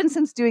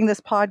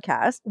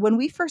podcast, when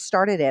we first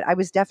started it, I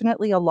was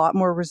definitely a lot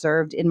more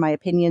reserved in my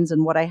opinions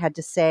and what I had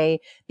to say,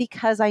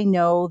 because I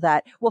know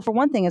that, well, for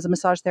one thing, as a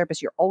massage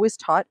therapist, you're always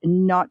taught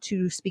not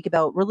to speak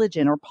about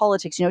religion or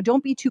politics.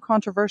 Don't be too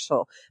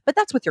controversial. But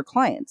that's with your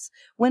clients.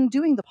 When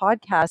doing the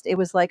podcast, it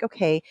was like,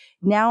 okay,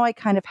 now I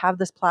kind of have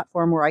this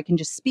platform where I can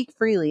just speak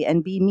freely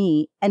and be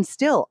me. And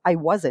still, I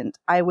wasn't.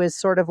 I was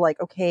sort of like,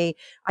 okay,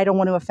 I don't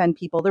want to offend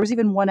people. There was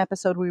even one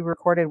episode we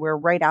recorded where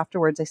right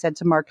afterwards I said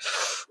to Mark,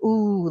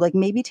 ooh, like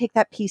maybe take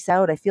that piece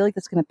out. I feel like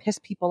that's going to piss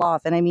people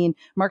off. And I mean,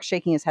 Mark's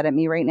shaking his head at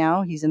me right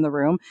now. He's in the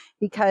room,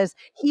 because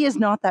he is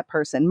not that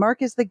person.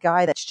 Mark is the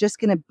guy that's just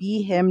going to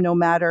be him no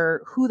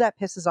matter who that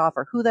pisses off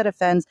or who that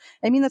offends.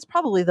 I mean, that's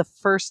probably the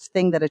first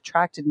thing that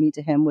attracted me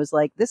to him, was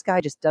like, this guy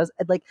just does,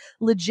 like,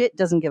 legit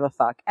doesn't give a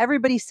fuck.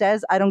 Everybody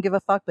says I don't give a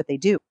fuck, but they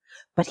do.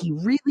 But he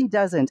really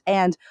doesn't.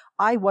 And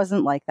I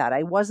wasn't like that.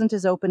 I wasn't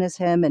as open as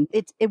him. And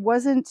it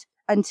wasn't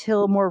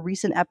until more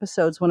recent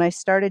episodes when I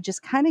started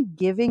just kind of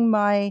giving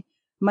my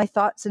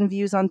thoughts and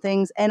views on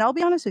things. And I'll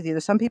be honest with you,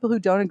 there's some people who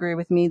don't agree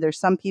with me. There's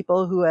some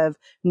people who have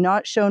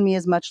not shown me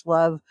as much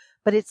love,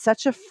 but it's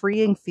such a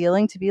freeing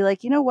feeling to be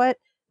like, you know what?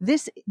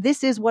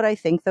 This is what I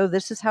think, though.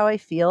 This is how I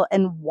feel.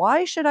 And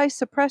why should I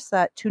suppress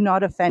that to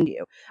not offend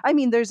you? I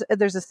mean, there's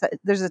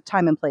a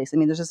time and place. I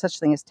mean, there's a such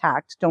thing as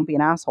tact. Don't be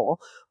an asshole.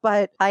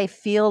 But I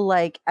feel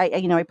like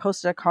I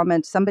posted a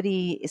comment.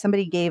 Somebody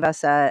gave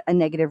us a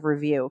negative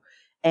review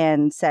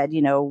and said,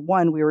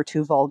 one, we were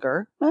too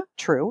vulgar.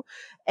 True.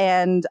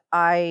 And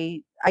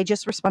I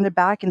just responded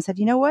back and said,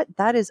 you know what?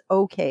 That is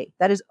okay.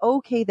 That is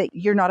okay that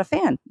you're not a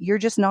fan. You're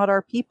just not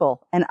our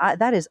people. And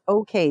that is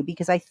okay,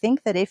 because I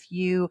think that if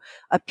you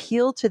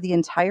appeal to the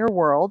entire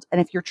world, and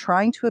if you're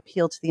trying to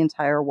appeal to the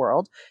entire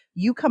world,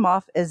 you come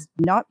off as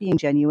not being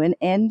genuine,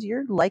 and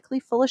you're likely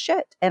full of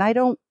shit. And I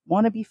don't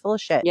want to be full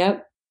of shit.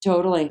 Yep.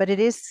 Totally. But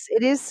it is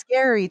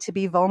scary to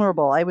be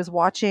vulnerable. I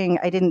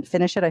didn't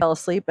finish it. I fell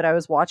asleep, but I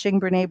was watching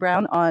Brene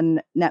Brown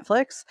on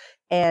Netflix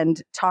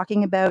and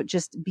talking about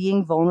just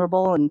being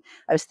vulnerable. And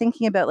I was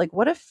thinking about, like,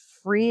 what a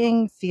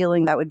freeing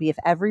feeling that would be if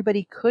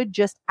everybody could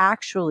just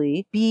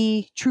actually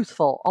be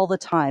truthful all the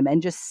time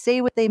and just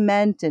say what they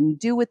meant and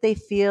do what they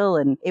feel.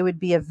 And it would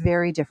be a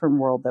very different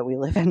world that we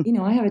live in.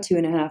 I have a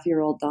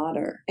 2.5-year-old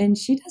daughter, and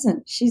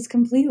she's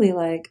completely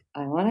like,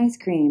 I want ice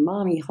cream.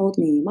 Mommy, hold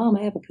me. Mom,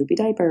 I have a poopy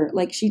diaper.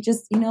 Like, she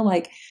just,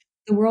 like,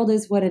 the world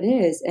is what it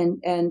is.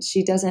 And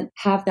she doesn't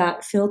have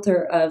that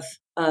filter of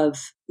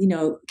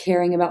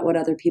caring about what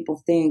other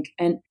people think.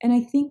 And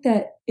I think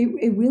that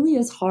it really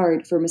is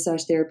hard for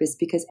massage therapists,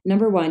 because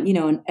number one,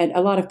 and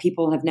a lot of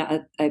people have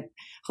now, I'm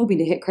hoping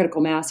to hit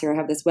critical mass here. I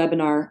have this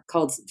webinar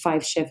called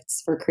 5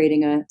 Shifts for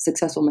Creating a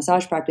Successful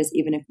Massage Practice,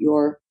 even if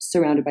you're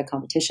surrounded by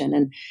competition,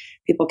 and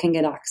people can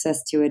get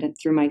access to it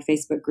through my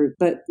Facebook group.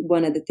 But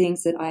one of the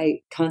things that I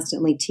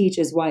constantly teach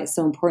is why it's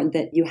so important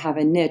that you have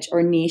a niche,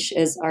 or niche,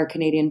 as our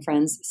Canadian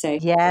friends say.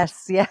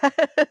 Yes.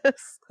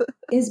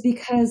 Is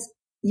because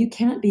you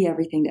can't be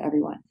everything to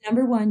everyone.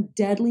 Number one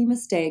deadly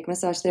mistake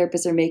massage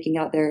therapists are making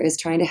out there is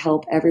trying to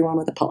help everyone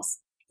with a pulse.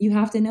 You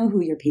have to know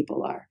who your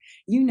people are.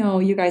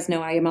 You guys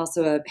know I am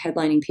also a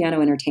headlining piano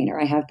entertainer.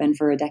 I have been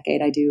for a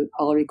decade. I do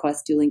all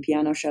request dueling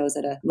piano shows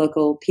at a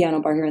local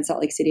piano bar here in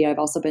Salt Lake City. I've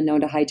also been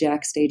known to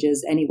hijack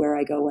stages anywhere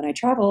I go when I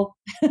travel.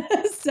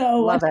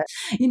 So, Love it.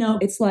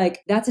 It's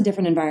like, that's a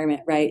different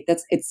environment, right?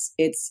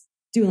 It's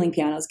dueling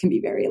pianos can be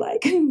very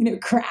like,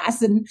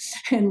 crass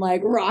and like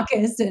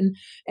raucous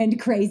and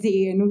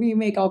crazy. And we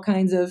make all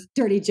kinds of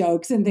dirty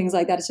jokes and things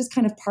like that. It's just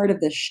kind of part of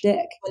the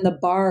shtick. When the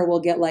bar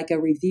will get like a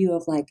review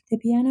of like, the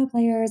piano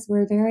players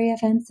were very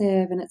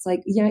offensive. And it's like,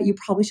 yeah, you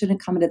probably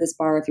shouldn't come into this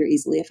bar if you're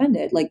easily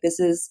offended. Like this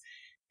is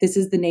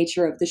the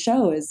nature of the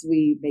show is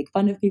we make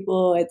fun of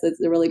people. It's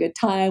a really good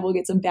time. We'll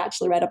get some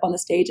bachelorette up on the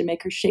stage and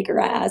make her shake her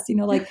ass,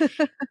 like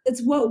it's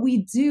what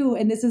we do.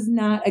 And this is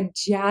not a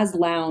jazz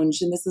lounge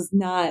and this is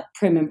not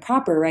prim and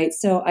proper, right?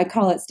 So I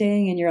call it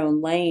staying in your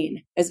own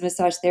lane as a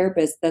massage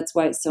therapist. That's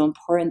why it's so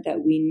important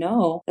that we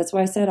know. That's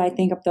why I said I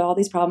think up to all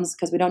these problems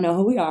because we don't know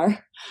who we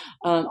are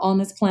on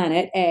this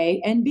planet,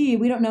 A, and B,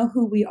 we don't know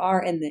who we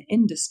are in the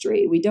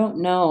industry. We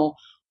don't know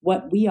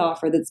what we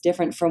offer that's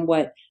different from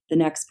what the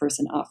next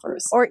person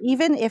offers. Or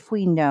even if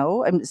we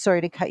know, I'm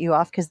sorry to cut you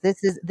off because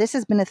this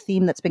has been a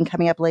theme that's been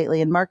coming up lately.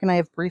 And Mark and I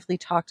have briefly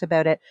talked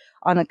about it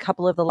on a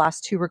couple of the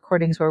last 2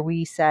 recordings where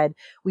we said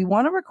we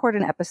want to record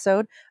an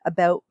episode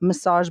about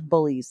massage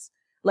bullies.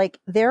 Like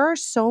there are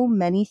so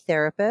many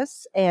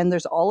therapists and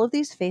there's all of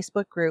these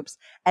Facebook groups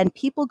and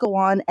people go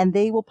on and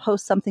they will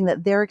post something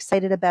that they're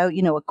excited about,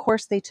 a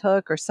course they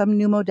took or some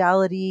new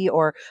modality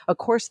or a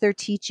course they're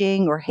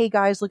teaching or, hey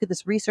guys, look at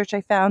this research I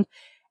found.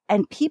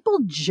 And people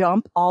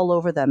jump all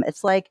over them.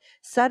 It's like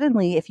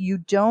suddenly if you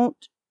don't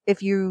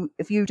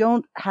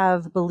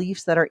have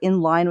beliefs that are in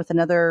line with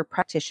another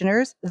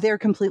practitioner's, they're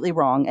completely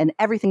wrong and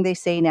everything they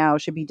say now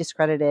should be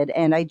discredited.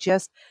 And I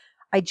just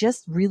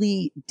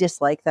really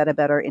dislike that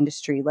about our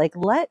industry. Like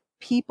let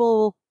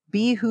people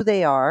be who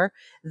they are.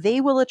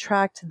 They will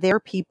attract their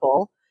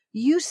people.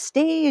 You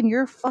stay in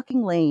your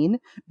fucking lane,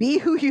 be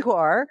who you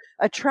are,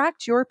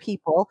 attract your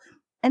people.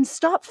 And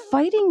stop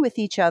fighting with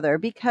each other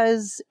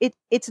because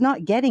it's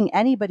not getting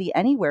anybody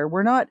anywhere.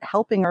 We're not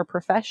helping our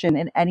profession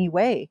in any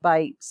way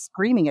by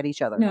screaming at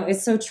each other. No,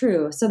 it's so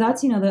true. So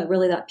that's,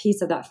 that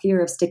piece of that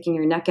fear of sticking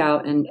your neck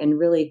out and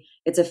really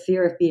it's a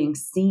fear of being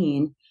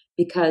seen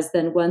because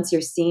then once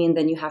you're seen,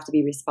 then you have to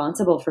be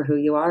responsible for who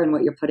you are and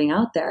what you're putting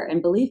out there.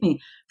 And believe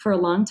me, for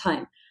a long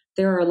time,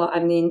 there are a lot, I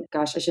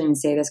shouldn't even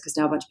say this because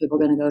now a bunch of people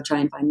are going to go try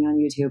and find me on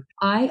YouTube.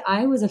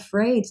 I was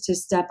afraid to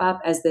step up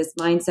as this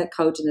mindset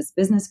coach and this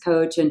business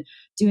coach and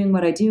doing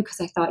what I do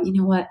because I thought, you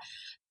know what?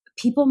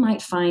 People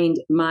might find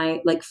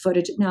my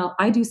footage. Now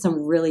I do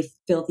some really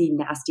filthy,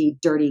 nasty,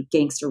 dirty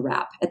gangster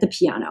rap at the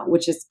piano,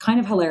 which is kind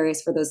of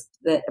hilarious for those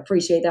that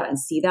appreciate that and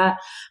see that.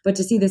 But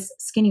to see this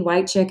skinny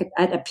white chick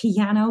at a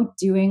piano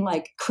doing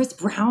like Chris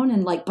Brown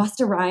and like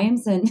Busta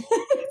Rhymes and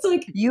it's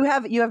like you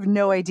have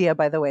no idea,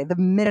 by the way. The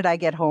minute I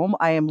get home,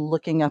 I am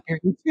looking up your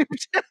YouTube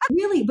channel.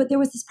 Really, but there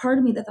was this part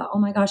of me that thought, oh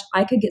my gosh,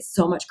 I could get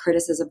so much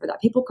criticism for that.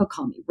 People could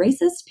call me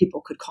racist.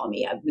 People could call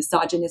me a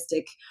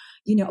misogynistic,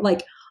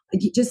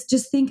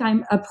 just think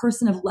I'm a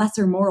person of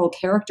lesser moral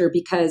character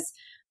because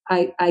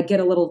I get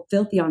a little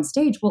filthy on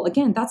stage. Well,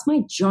 again, that's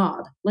my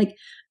job. Like,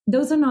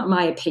 those are not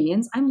my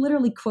opinions. I'm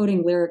literally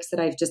quoting lyrics that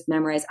I've just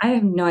memorized. I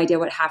have no idea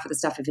what half of the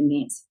stuff even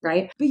means,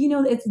 right? But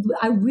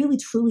I really,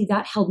 truly,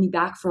 that held me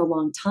back for a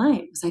long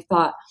time because I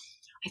thought,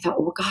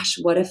 oh gosh,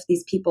 what if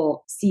these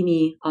people see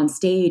me on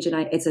stage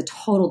and it's a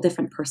total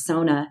different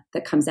persona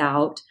that comes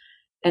out.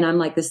 And I'm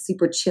like this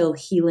super chill,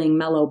 healing,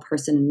 mellow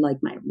person in like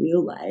my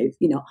real life,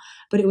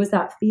 but it was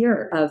that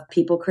fear of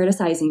people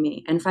criticizing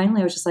me. And finally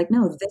I was just like,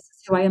 no, this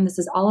is who I am. This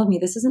is all of me.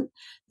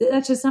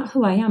 That's just not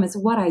who I am. It's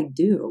what I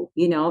do.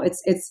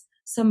 It's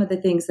some of the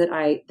things that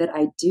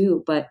I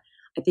do. But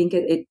I think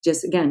it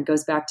just, again,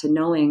 goes back to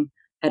knowing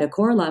at a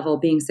core level,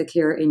 being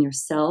secure in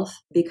yourself,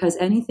 because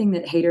anything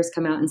that haters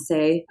come out and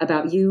say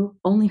about you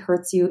only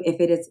hurts you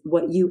if it is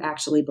what you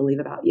actually believe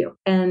about you.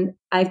 And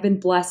I've been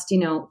blessed,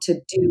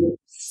 to do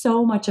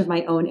so much of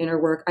my own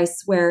inner work. I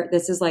swear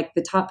this is like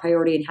the top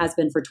priority and has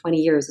been for 20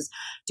 years is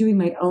doing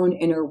my own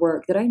inner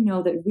work that I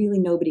know that really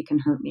nobody can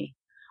hurt me.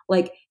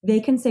 Like they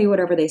can say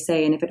whatever they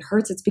say. And if it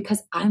hurts, it's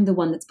because I'm the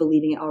one that's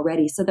believing it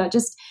already. So that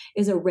just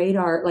is a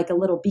radar, like a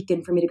little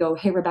beacon for me to go,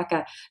 hey,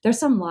 Rebecca, there's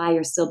some lie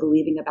you're still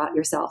believing about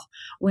yourself.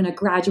 When a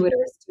graduate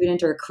or a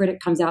student or a critic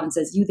comes out and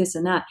says you this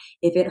and that,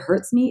 if it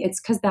hurts me, it's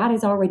because that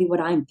is already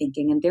what I'm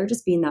thinking. And they're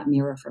just being that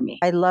mirror for me.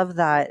 I love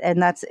that. And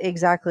that's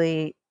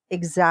exactly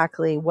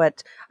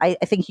what I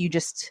think you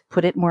just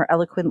put it more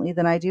eloquently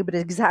than I do, but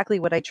exactly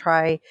what I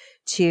try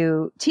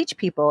to teach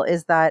people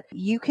is that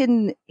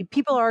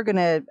people are going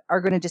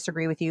to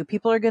disagree with you.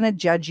 People are going to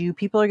judge you.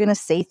 People are going to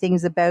say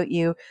things about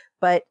you,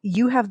 but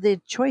you have the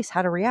choice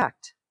how to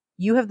react.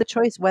 You have the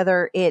choice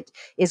whether it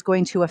is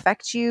going to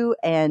affect you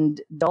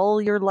and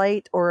dull your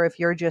light, or if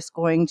you're just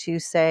going to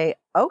say,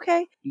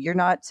 okay, you're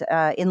not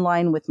in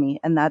line with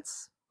me. And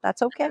that's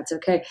That's okay. That's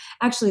okay.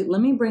 Actually,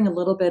 let me bring a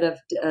little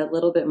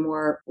bit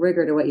more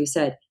rigor to what you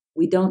said.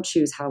 We don't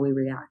choose how we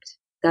react.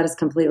 That is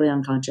completely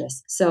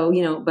unconscious. So,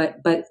 but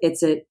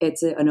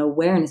an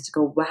awareness to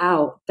go,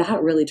 wow,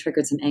 that really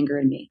triggered some anger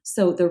in me.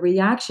 So the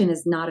reaction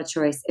is not a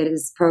choice. It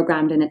is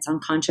programmed and it's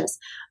unconscious,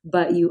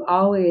 but you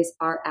always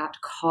are at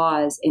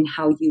cause in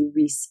how you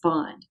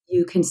respond.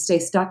 You can stay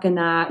stuck in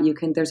that.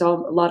 There's a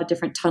lot of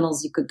different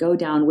tunnels you could go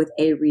down with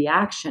a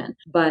reaction,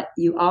 but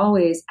you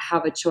always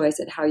have a choice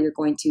at how you're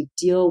going to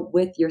deal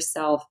with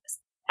yourself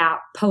at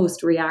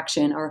post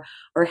reaction, or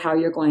how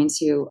you're going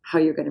to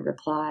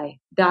reply.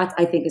 That,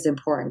 I think, is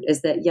important,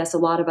 is that yes, a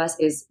lot of us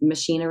is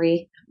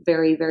machinery,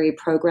 very, very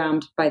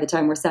programmed by the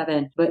time we're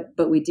 7,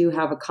 but we do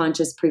have a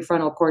conscious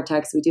prefrontal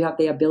cortex. We do have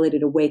the ability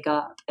to wake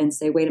up and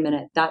say, wait a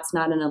minute, that's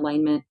not an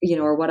alignment,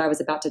 or what I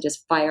was about to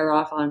just fire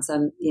off on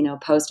some,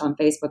 post on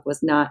Facebook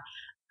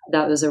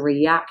that was a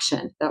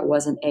reaction. That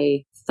wasn't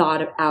a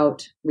thought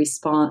out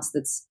response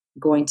that's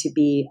going to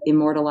be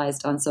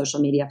immortalized on social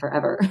media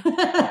forever.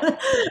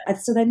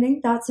 So I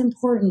think that's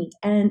important.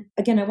 And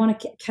again, I want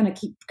to kind of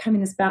keep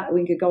coming this back.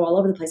 We could go all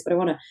over the place, but I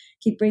want to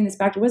keep bringing this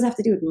back to what does it have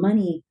to do with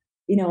money?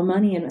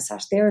 Money and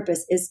massage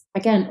therapist is,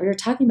 again, we're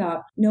talking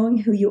about knowing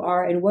who you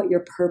are and what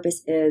your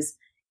purpose is.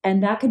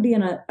 And that could be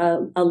on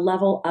a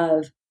level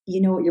of,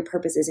 what your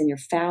purpose is in your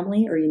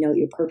family, or what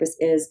your purpose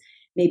is.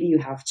 Maybe you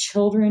have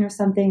children or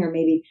something, or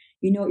maybe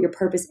what your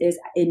purpose is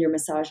in your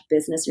massage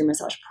business, your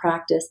massage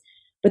practice.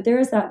 But there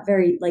is that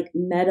very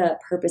meta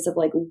purpose of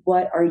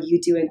what are you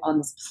doing on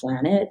this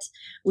planet,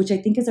 which I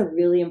think is a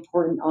really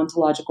important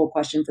ontological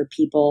question for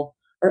people,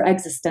 or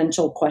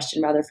existential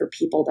question rather, for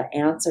people to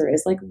answer,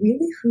 is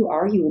really, who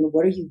are you and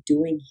what are you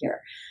doing here?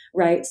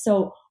 Right.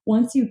 So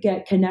once you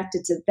get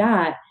connected to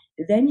that,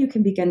 then you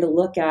can begin to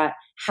look at,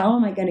 how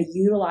am I going to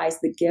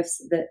utilize the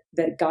gifts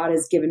that God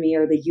has given me,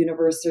 or the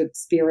universe or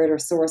spirit or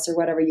source or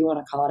whatever you want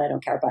to call it. I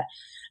don't care. But,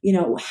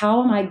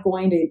 how am I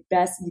going to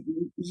best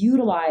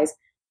utilize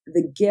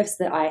the gifts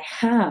that I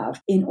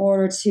have in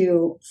order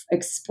to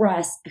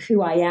express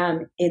who I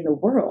am in the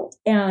world?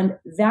 And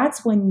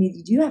that's when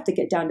you do have to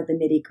get down to the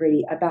nitty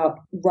gritty about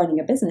running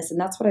a business. And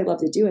that's what I love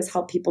to do, is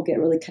help people get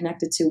really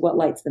connected to what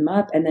lights them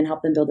up, and then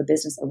help them build a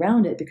business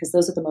around it, because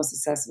those are the most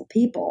successful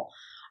people.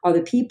 Are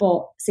the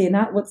people saying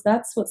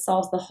that's what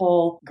solves the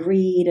whole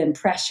greed and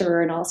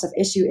pressure and all stuff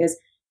issue is,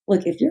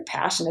 look, if you're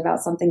passionate about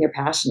something, you're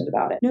passionate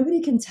about it. Nobody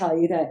can tell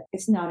you that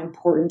it's not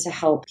important to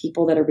help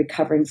people that are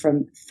recovering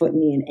from foot,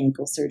 knee, and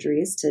ankle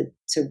surgeries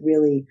to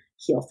really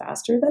heal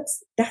faster.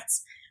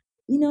 That's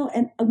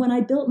and when I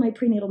built my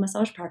prenatal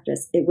massage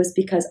practice, it was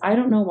because I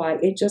don't know why,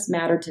 it just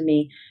mattered to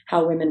me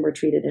how women were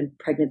treated in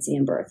pregnancy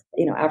and birth.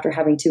 After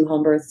having 2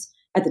 home births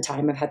at the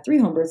time, I've had 3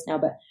 home births now,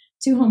 but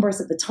 2 home births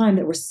at the time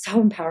that were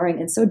so empowering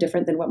and so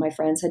different than what my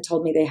friends had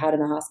told me they had in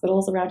the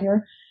hospitals around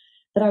here,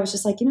 that I was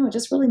just it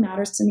just really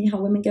matters to me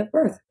how women give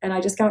birth. And I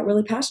just got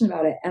really passionate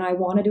about it. And I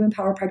wanted to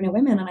empower pregnant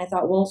women. And I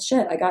thought, well,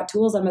 shit, I got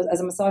tools as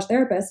a massage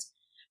therapist,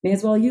 may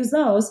as well use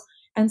those.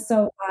 And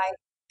so I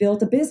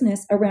built a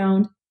business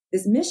around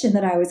this mission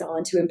that I was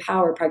on, to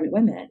empower pregnant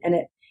women. And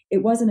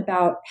it wasn't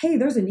about, hey,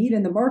 there's a need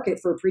in the market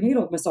for a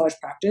prenatal massage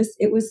practice.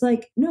 It was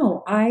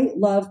no, I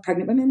love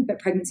pregnant women, but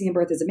pregnancy and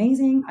birth is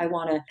amazing. I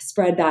want to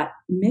spread that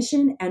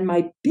mission. And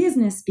my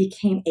business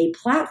became a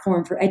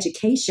platform for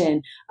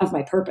education of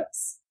my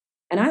purpose.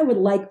 And I would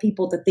like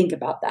people to think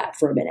about that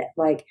for a minute,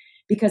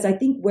 because I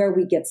think where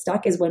we get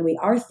stuck is when we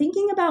are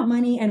thinking about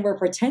money and we're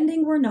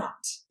pretending we're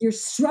not. You're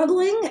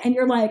struggling and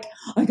you're like,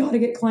 I got to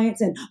get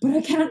clients in, but I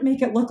can't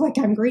make it look like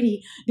I'm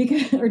greedy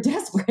or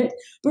desperate,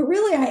 but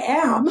really I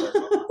am,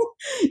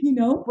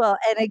 Well,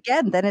 and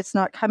again, then it's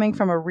not coming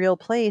from a real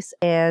place,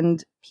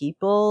 and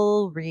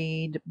people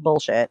read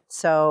bullshit.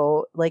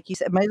 So like you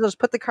said, might as well just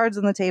put the cards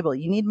on the table.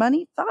 You need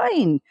money?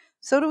 Fine.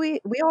 So do we.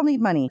 We all need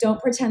money.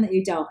 Don't pretend that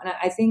you don't. And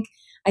I think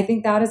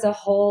that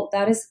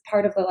is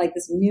part of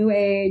this new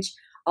age,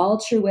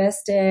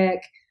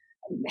 altruistic,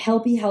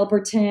 helpy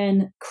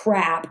helperton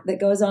crap that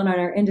goes on in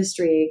our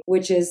industry,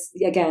 which is,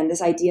 again,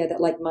 this idea that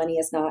money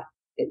is not,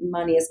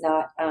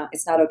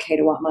 it's not okay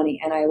to want money.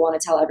 And I want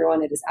to tell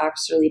everyone it is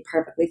actually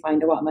perfectly fine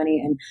to want money,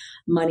 and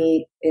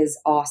money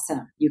is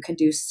awesome. You can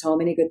do so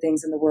many good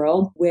things in the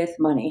world with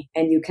money,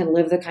 and you can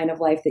live the kind of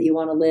life that you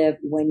want to live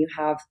when you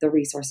have the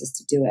resources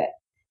to do it.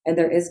 And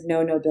there is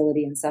no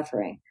nobility in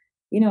suffering.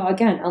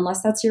 Again,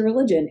 unless that's your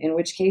religion, in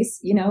which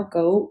case,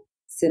 go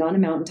sit on a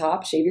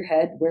mountaintop, shave your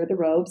head, wear the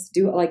robes,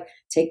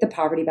 take the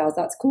poverty vows.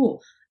 That's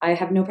cool. I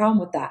have no problem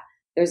with that.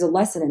 There's a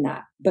lesson in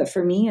that. But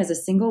for me, as a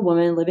single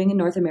woman living in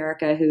North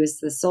America, who is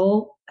the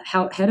sole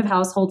head of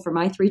household for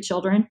my 3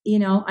 children,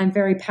 I'm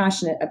very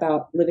passionate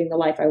about living the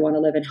life I want to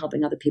live and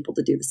helping other people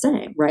to do the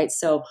same. Right.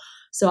 So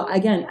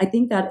again, I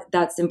think that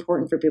that's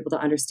important for people to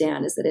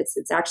understand, is that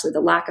it's actually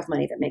the lack of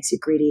money that makes you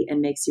greedy and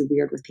makes you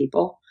weird with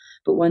people.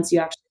 But once you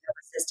actually have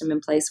a system in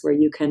place where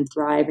you can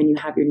thrive and you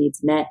have your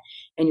needs met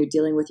and you're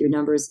dealing with your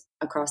numbers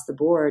across the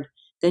board,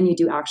 then you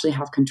do actually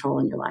have control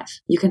in your life.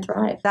 You can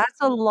thrive. That's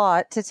a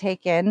lot to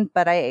take in,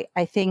 but I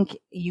think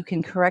you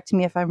can correct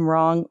me if I'm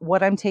wrong.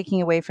 What I'm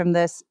taking away from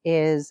this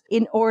is,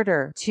 in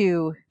order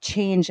to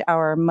change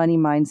our money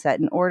mindset,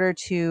 in order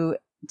to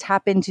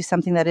tap into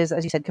something that is,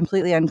 as you said,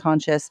 completely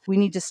unconscious, we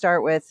need to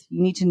start with,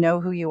 you need to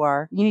know who you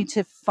are. You need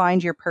to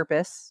find your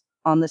purpose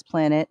on this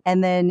planet,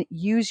 and then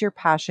use your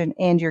passion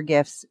and your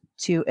gifts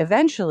to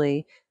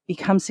eventually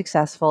become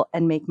successful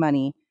and make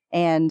money.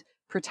 And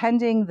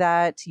pretending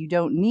that you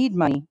don't need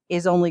money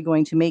is only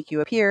going to make you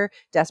appear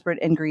desperate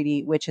and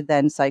greedy, which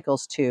then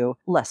cycles to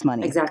less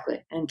money.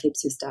 Exactly. And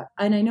keeps you stuck.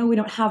 And I know we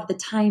don't have the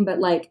time, but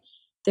like,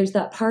 there's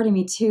that part of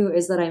me too,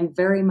 is that I'm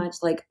very much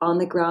like on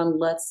the ground.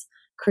 Let's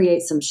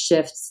create some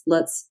shifts.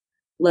 Let's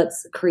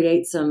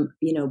create some,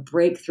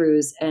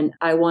 breakthroughs. And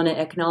I want to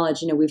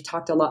acknowledge, we've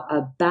talked a lot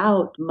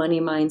about money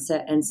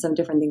mindset and some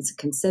different things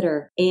to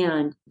consider.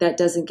 And that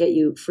doesn't get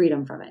you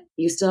freedom from it.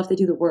 You still have to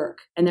do the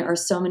work. And there are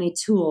so many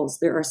tools.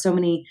 There are so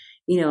many,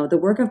 the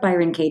work of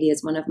Byron Katie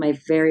is one of my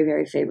very,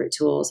 very favorite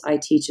tools. I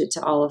introduce it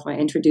to all of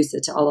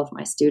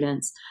my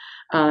students.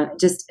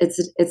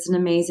 It's an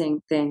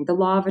amazing thing. The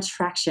law of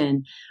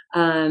attraction,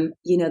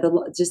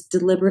 just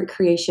deliberate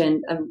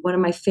creation. One of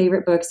my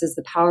favorite books is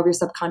The Power of Your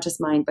Subconscious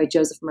Mind by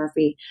Joseph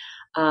Murphy.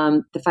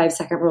 The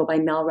 5-Second Rule by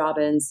Mel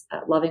Robbins,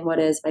 Loving What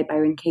Is by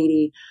Byron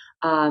Katie.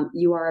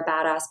 You Are a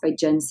Badass by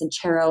Jen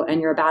Sincero, and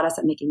You're a Badass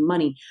at Making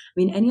Money. I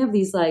mean, any of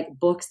these like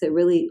books that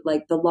really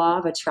like the law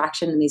of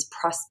attraction and these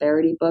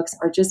prosperity books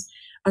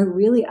are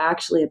really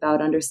actually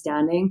about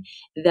understanding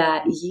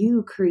that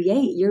you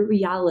create your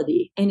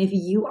reality. And if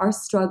you are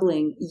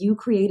struggling, you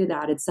created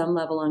that at some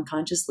level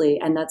unconsciously.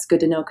 And that's good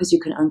to know because you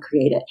can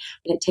uncreate it.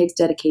 And it takes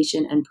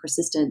dedication and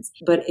persistence,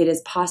 but it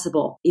is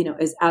possible,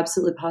 it's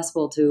absolutely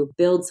possible to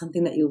build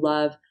something that you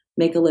love,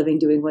 make a living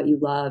doing what you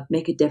love,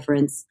 make a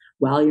difference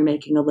while you're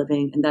making a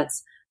living. And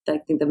that's, I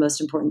think, the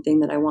most important thing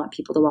that I want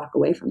people to walk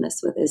away from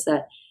this with is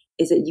that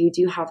you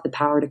do have the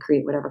power to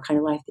create whatever kind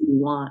of life that you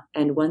want.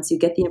 And once you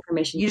get the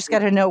information, you just got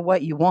to know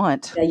what you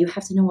want. Yeah, you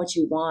have to know what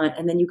you want.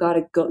 And then you got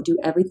to go do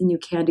everything you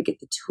can to get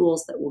the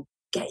tools that will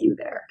get you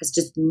there. Because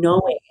just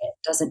knowing it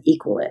doesn't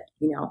equal it.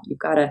 You've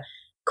got to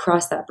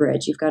cross that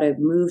bridge. You've got to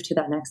move to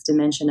that next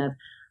dimension of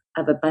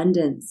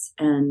abundance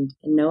and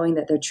knowing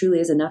that there truly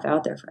is enough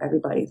out there for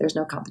everybody. There's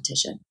no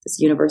competition. This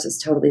universe is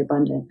totally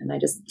abundant. And I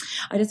just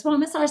want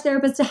massage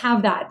therapists to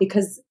have that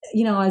because,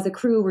 as a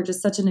crew, we're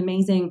just such an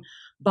amazing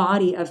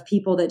body of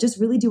people that just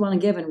really do want to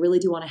give and really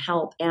do want to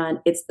help. And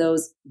it's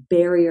those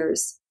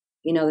barriers,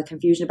 the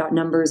confusion about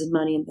numbers and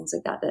money and things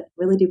like that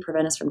really do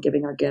prevent us from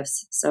giving our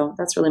gifts. So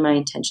that's really my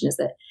intention, is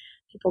that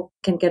people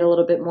can get a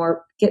little bit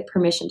more, get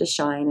permission to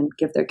shine and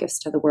give their gifts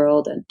to the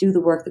world and do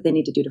the work that they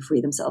need to do to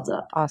free themselves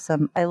up.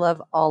 Awesome. I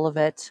love all of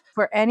it.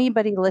 For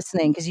anybody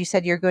listening, because you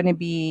said you're going to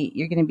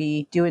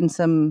be doing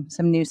some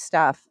new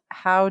stuff.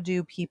 How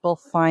do people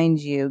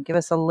find you? Give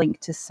us a link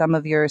to some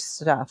of your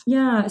stuff.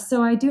 Yeah.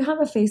 So I do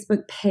have a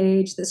Facebook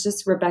page that's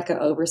just Rebecca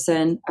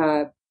Overson.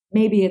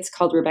 Maybe it's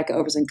called Rebecca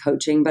Overson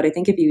Coaching, but I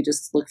think if you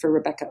just look for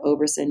Rebecca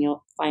Overson,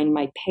 you'll find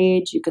my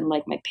page. You can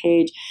like my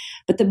page.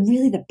 But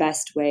the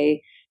best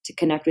way to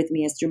connect with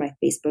me is through my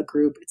Facebook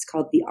group. It's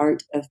called The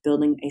Art of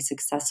Building a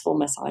Successful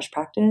Massage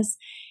Practice.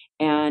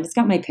 And it's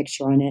got my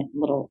picture on it,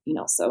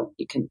 so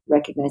you can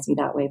recognize me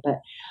that way. But,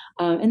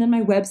 and then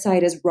my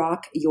website is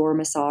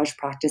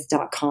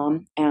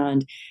rockyourmassagepractice.com.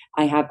 And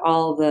I have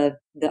all the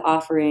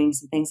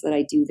offerings and things that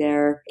I do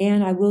there.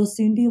 And I will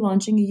soon be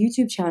launching a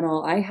YouTube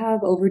channel. I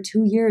have over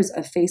 2 years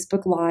of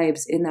Facebook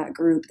Lives in that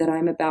group that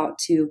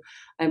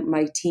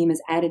my team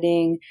is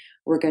editing.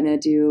 We're going to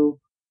do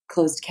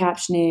closed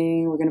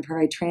captioning. We're going to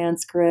provide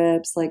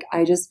transcripts. Like,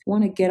 I just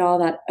want to get all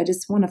that. I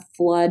just want to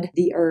flood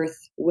the earth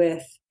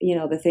with,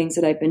 the things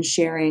that I've been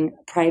sharing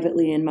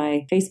privately in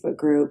my Facebook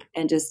group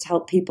and just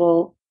help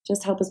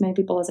as many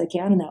people as I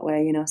can in that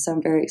way, so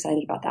I'm very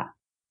excited about that.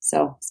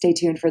 So stay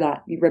tuned for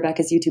that.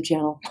 Rebecca's YouTube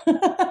channel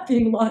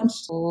being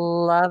launched.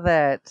 Love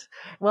it.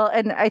 Well,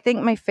 and I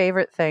think my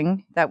favorite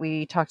thing that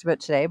we talked about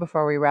today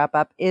before we wrap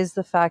up is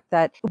the fact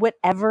that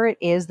whatever it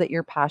is that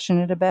you're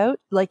passionate about,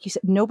 like you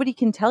said, nobody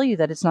can tell you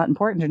that it's not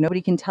important, or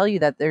nobody can tell you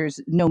that there's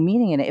no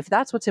meaning in it. If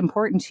that's what's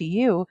important to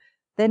you,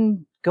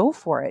 then go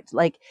for it.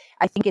 Like,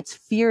 I think it's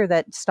fear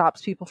that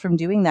stops people from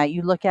doing that.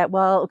 You look at,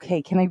 well,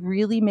 okay, can I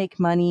really make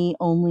money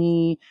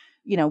only,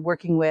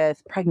 working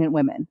with pregnant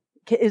women?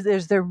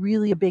 Is there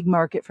really a big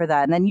market for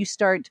that? And then you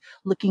start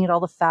looking at all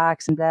the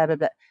facts and blah, blah,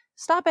 blah.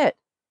 Stop it.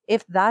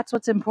 If that's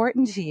what's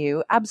important to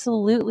you,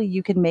 absolutely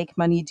you can make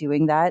money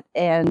doing that.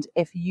 And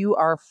if you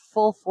are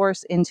full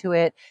force into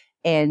it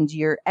and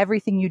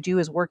everything you do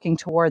is working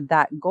toward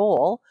that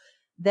goal,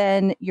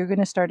 then you're going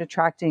to start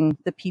attracting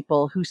the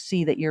people who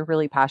see that you're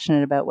really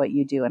passionate about what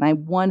you do. And I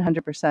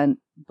 100%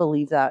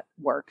 believe that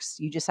works.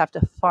 You just have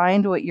to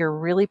find what you're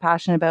really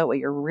passionate about, what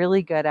you're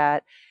really good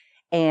at.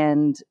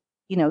 And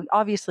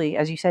obviously,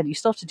 as you said, you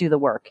still have to do the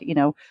work.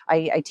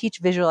 I teach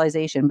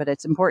visualization, but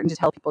it's important to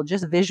tell people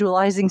just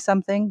visualizing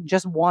something,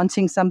 just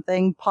wanting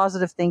something,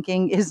 positive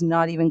thinking is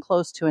not even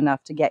close to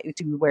enough to get you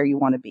to where you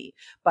want to be.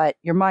 But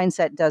your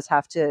mindset does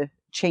have to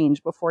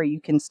change before you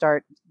can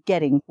start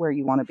getting where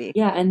you want to be.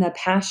 Yeah, and the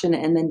passion,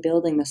 and then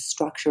building the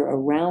structure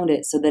around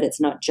it so that it's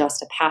not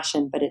just a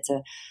passion, but it's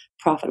a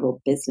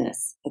profitable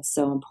business. It's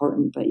so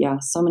important. But yeah,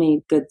 so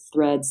many good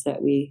threads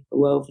that we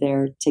wove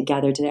there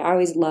together today. I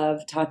always love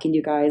talking to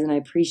you guys, and I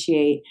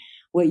appreciate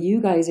what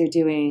you guys are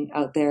doing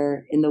out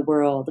there in the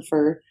world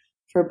for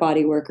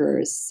body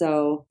workers.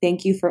 So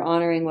thank you for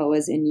honoring what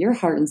was in your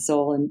heart and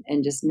soul,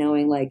 and just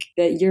knowing like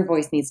that your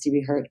voice needs to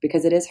be heard,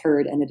 because it is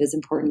heard and it is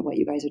important what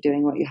you guys are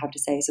doing, what you have to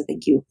say. So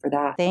thank you for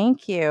that.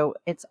 Thank you.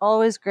 It's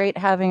always great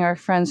having our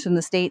friends from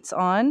the States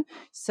on.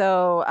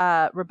 So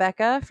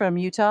Rebecca from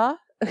Utah,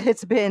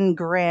 it's been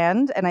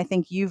grand. And I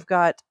think you've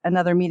got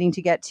another meeting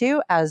to get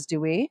to, as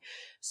do we.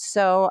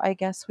 So I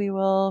guess we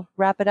will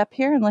wrap it up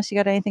here, unless you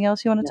got anything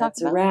else you want to talk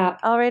about. That's a wrap.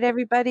 All right,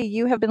 everybody.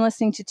 You have been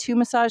listening to Two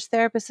Massage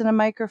Therapists and a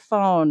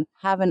Microphone.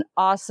 Have an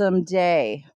awesome day.